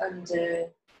 just under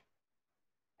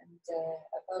and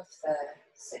above the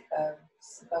sit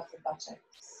bones, above the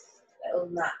buttocks, a little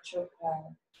natural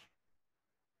curve.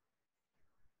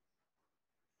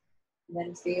 And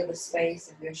then feel the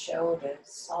space of your shoulders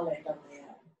solid on the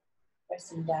earth,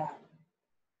 pressing down,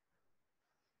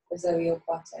 as though your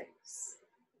buttocks,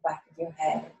 the back of your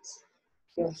head,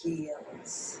 your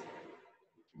heels,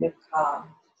 your calf,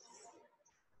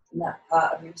 and that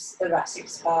part of your thoracic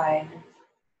spine,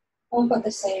 all got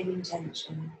the same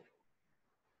intention,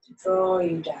 to draw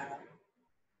you down,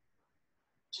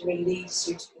 to release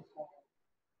you to the floor.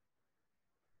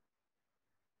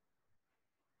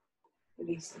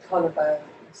 Release the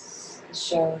collarbones, the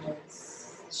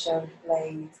shoulders, the shoulder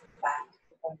blades, the back,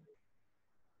 the body.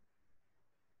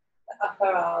 The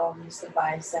upper arms, the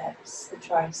biceps, the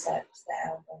triceps, the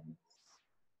elbows.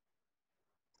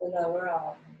 The lower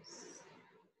arms,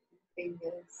 the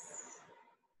fingers,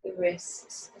 the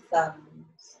wrists, the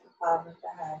thumbs, the palm of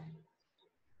the hand.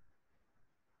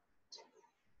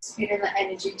 Just feeling the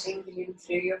energy tingling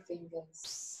through your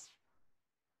fingers,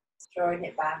 drawing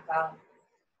it back up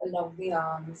along the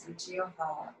arms into your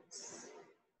heart,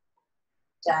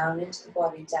 down into the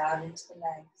body, down into the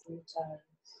legs and the toes,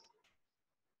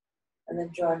 and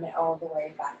then drawing it all the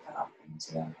way back up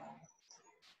into your heart.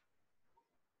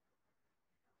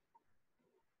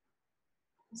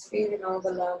 Just feeling all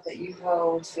the love that you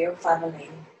hold for your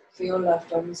family, for your loved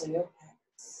ones or your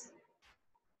pets.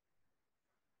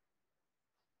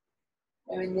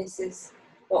 Knowing this is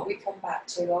what we come back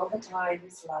to all the time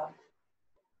is love.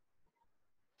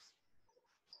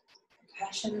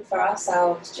 Compassion for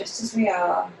ourselves just as we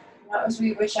are, not as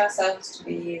we wish ourselves to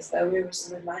be, as though we were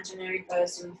some imaginary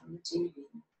person from the TV.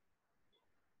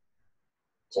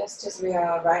 Just as we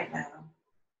are right now.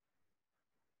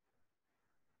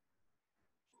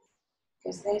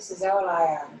 Because this is all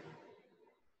I am.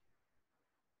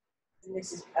 And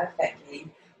this is perfectly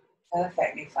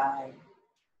fine.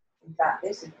 In fact,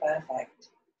 this is perfect.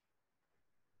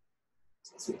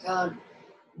 Because we can't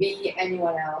be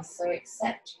anyone else. So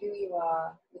accept who you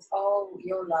are with all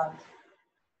your love.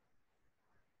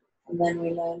 And then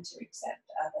we learn to accept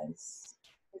others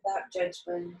without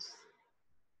judgment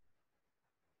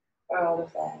for all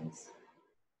of theirs.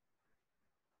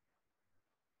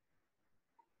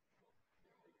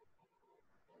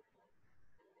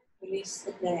 Release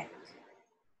the neck,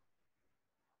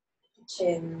 the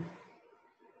chin,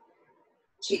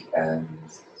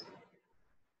 cheekbones,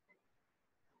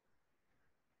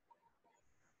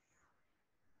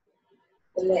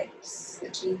 the lips, the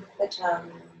teeth, the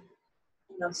tongue,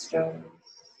 the nostrils,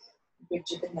 the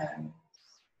bridge of the nose,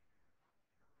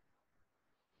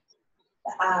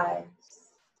 the eyes,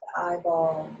 the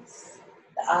eyeballs,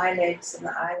 the eyelids and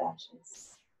the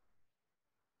eyelashes,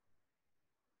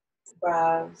 the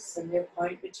brows and your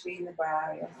point between the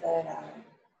brow, your third eye.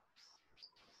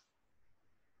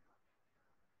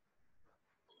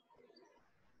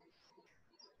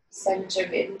 Center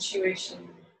of intuition,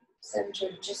 center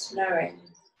of just knowing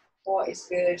what is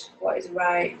good, what is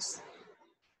right.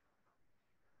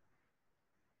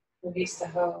 Release the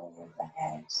whole of the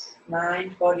head,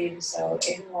 mind, body and soul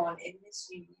in one, in this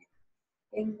union,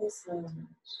 in this moment.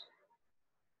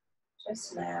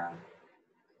 Just now,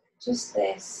 just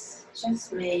this,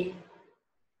 just me,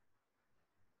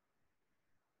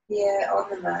 here on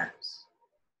the mat,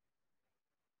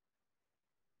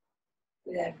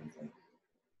 with everything.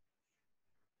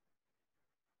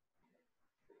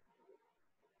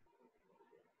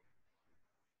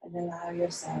 And allow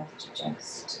yourself to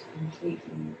just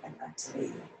completely and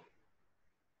utterly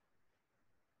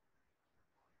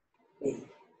be.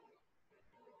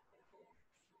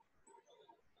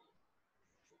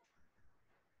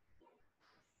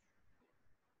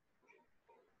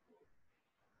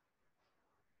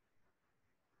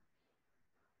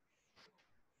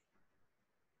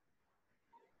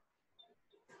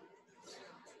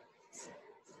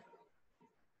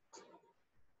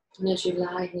 And as you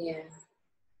lie here,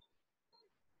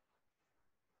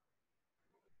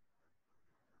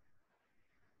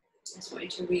 I just want you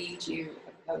to read you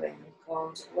a poem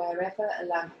called Wherever a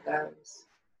Lamp Goes.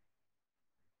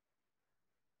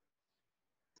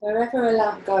 Wherever a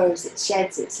lamp goes, it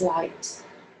sheds its light.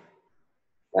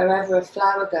 Wherever a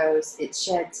flower goes, it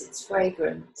sheds its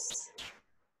fragrance.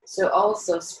 So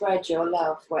also spread your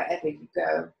love wherever you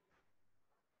go.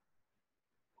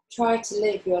 Try to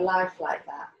live your life like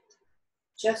that.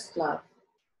 Just love,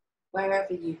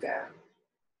 wherever you go.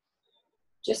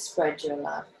 Just spread your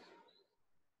love.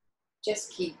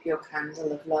 Just keep your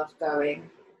candle of love going.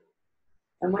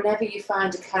 And whenever you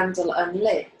find a candle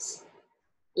unlit,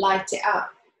 light it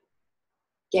up.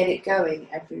 Get it going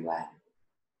everywhere.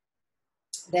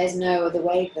 There's no other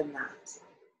way than that.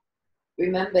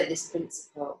 Remember this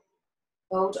principle.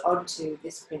 Hold on to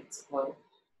this principle.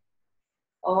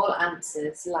 All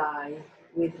answers lie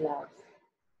with love.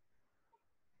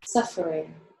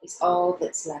 Suffering is all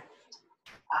that's left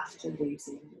after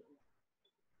losing.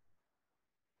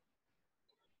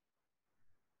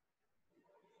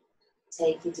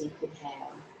 Take a deep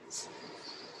inhale.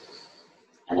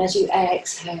 And as you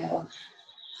exhale,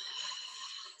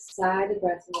 sigh the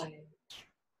breath away.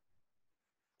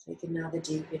 Take another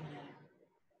deep inhale.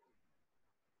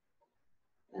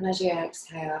 And as you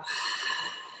exhale,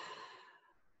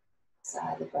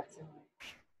 sigh the breath away.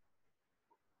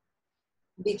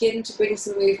 Begin to bring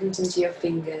some movement into your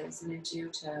fingers and into your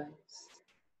toes.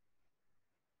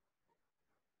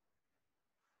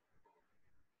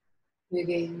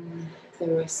 Moving the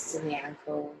wrists and the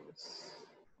ankles.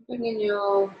 Bringing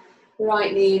your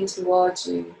right knee in towards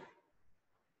you.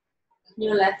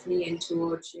 Your left knee in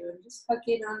towards you. And just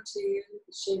hugging onto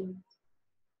the shin.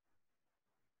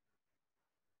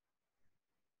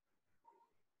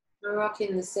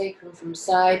 Rocking the sacrum from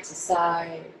side to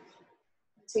side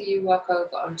until you rock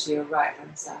over onto your right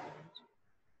hand side.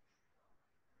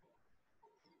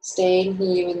 Staying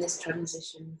here in this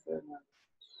transition for a moment.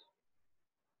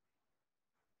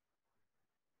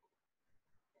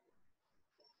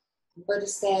 Buddha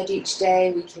said each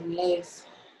day we can live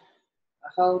a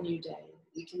whole new day.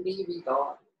 We can be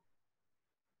reborn.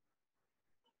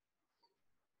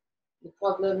 The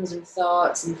problems and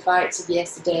thoughts and fights of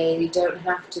yesterday don't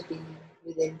have to be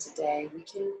within today. We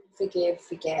can forgive,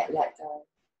 forget, let go.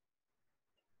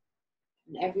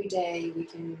 And every day we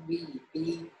can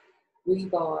be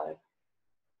reborn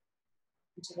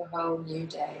into a whole new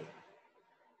day.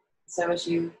 So as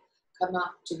you come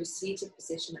up to a seated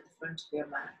position at the front of your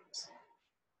mat,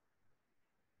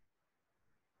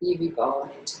 be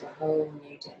reborn into a whole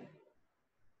new day.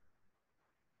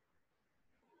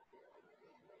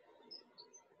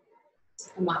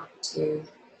 Come up to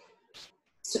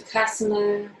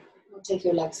Sukhasana. Or take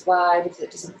your legs wide if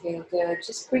it doesn't feel good.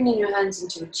 Just bringing your hands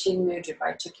into a chin mudra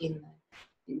by tucking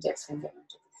the index finger onto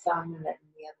the thumb and letting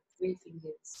the other 3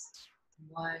 fingers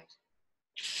wide.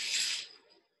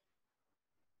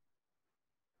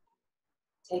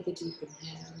 Take a deep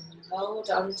inhale and hold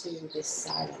on to this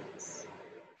silence.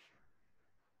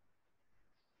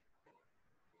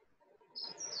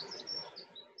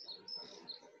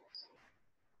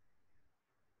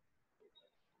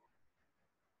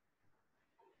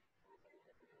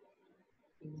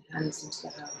 Bring the hands into the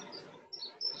heart.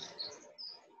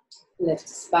 Lift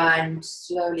the spine,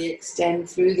 slowly extend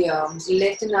through the arms,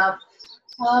 lifting up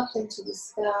into the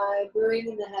sky,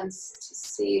 bringing the hands to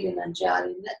ceiling and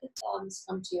Anjali. Let the thumbs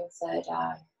come to your third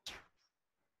eye,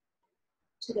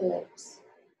 to the lips,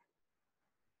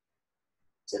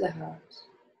 to the heart.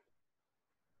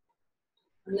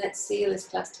 And let's seal this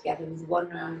class together with one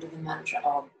round of the mantra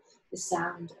of the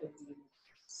sound of the universe.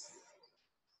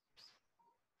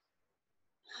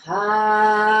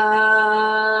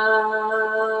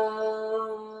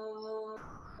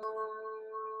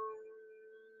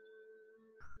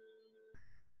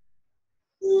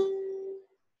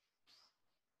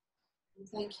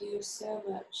 Thank you so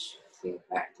much for your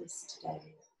practice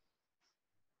today.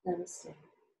 Namaste.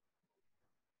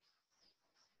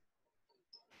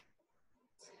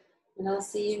 And I'll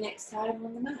see you next time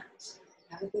on the mat.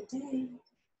 Have a good day.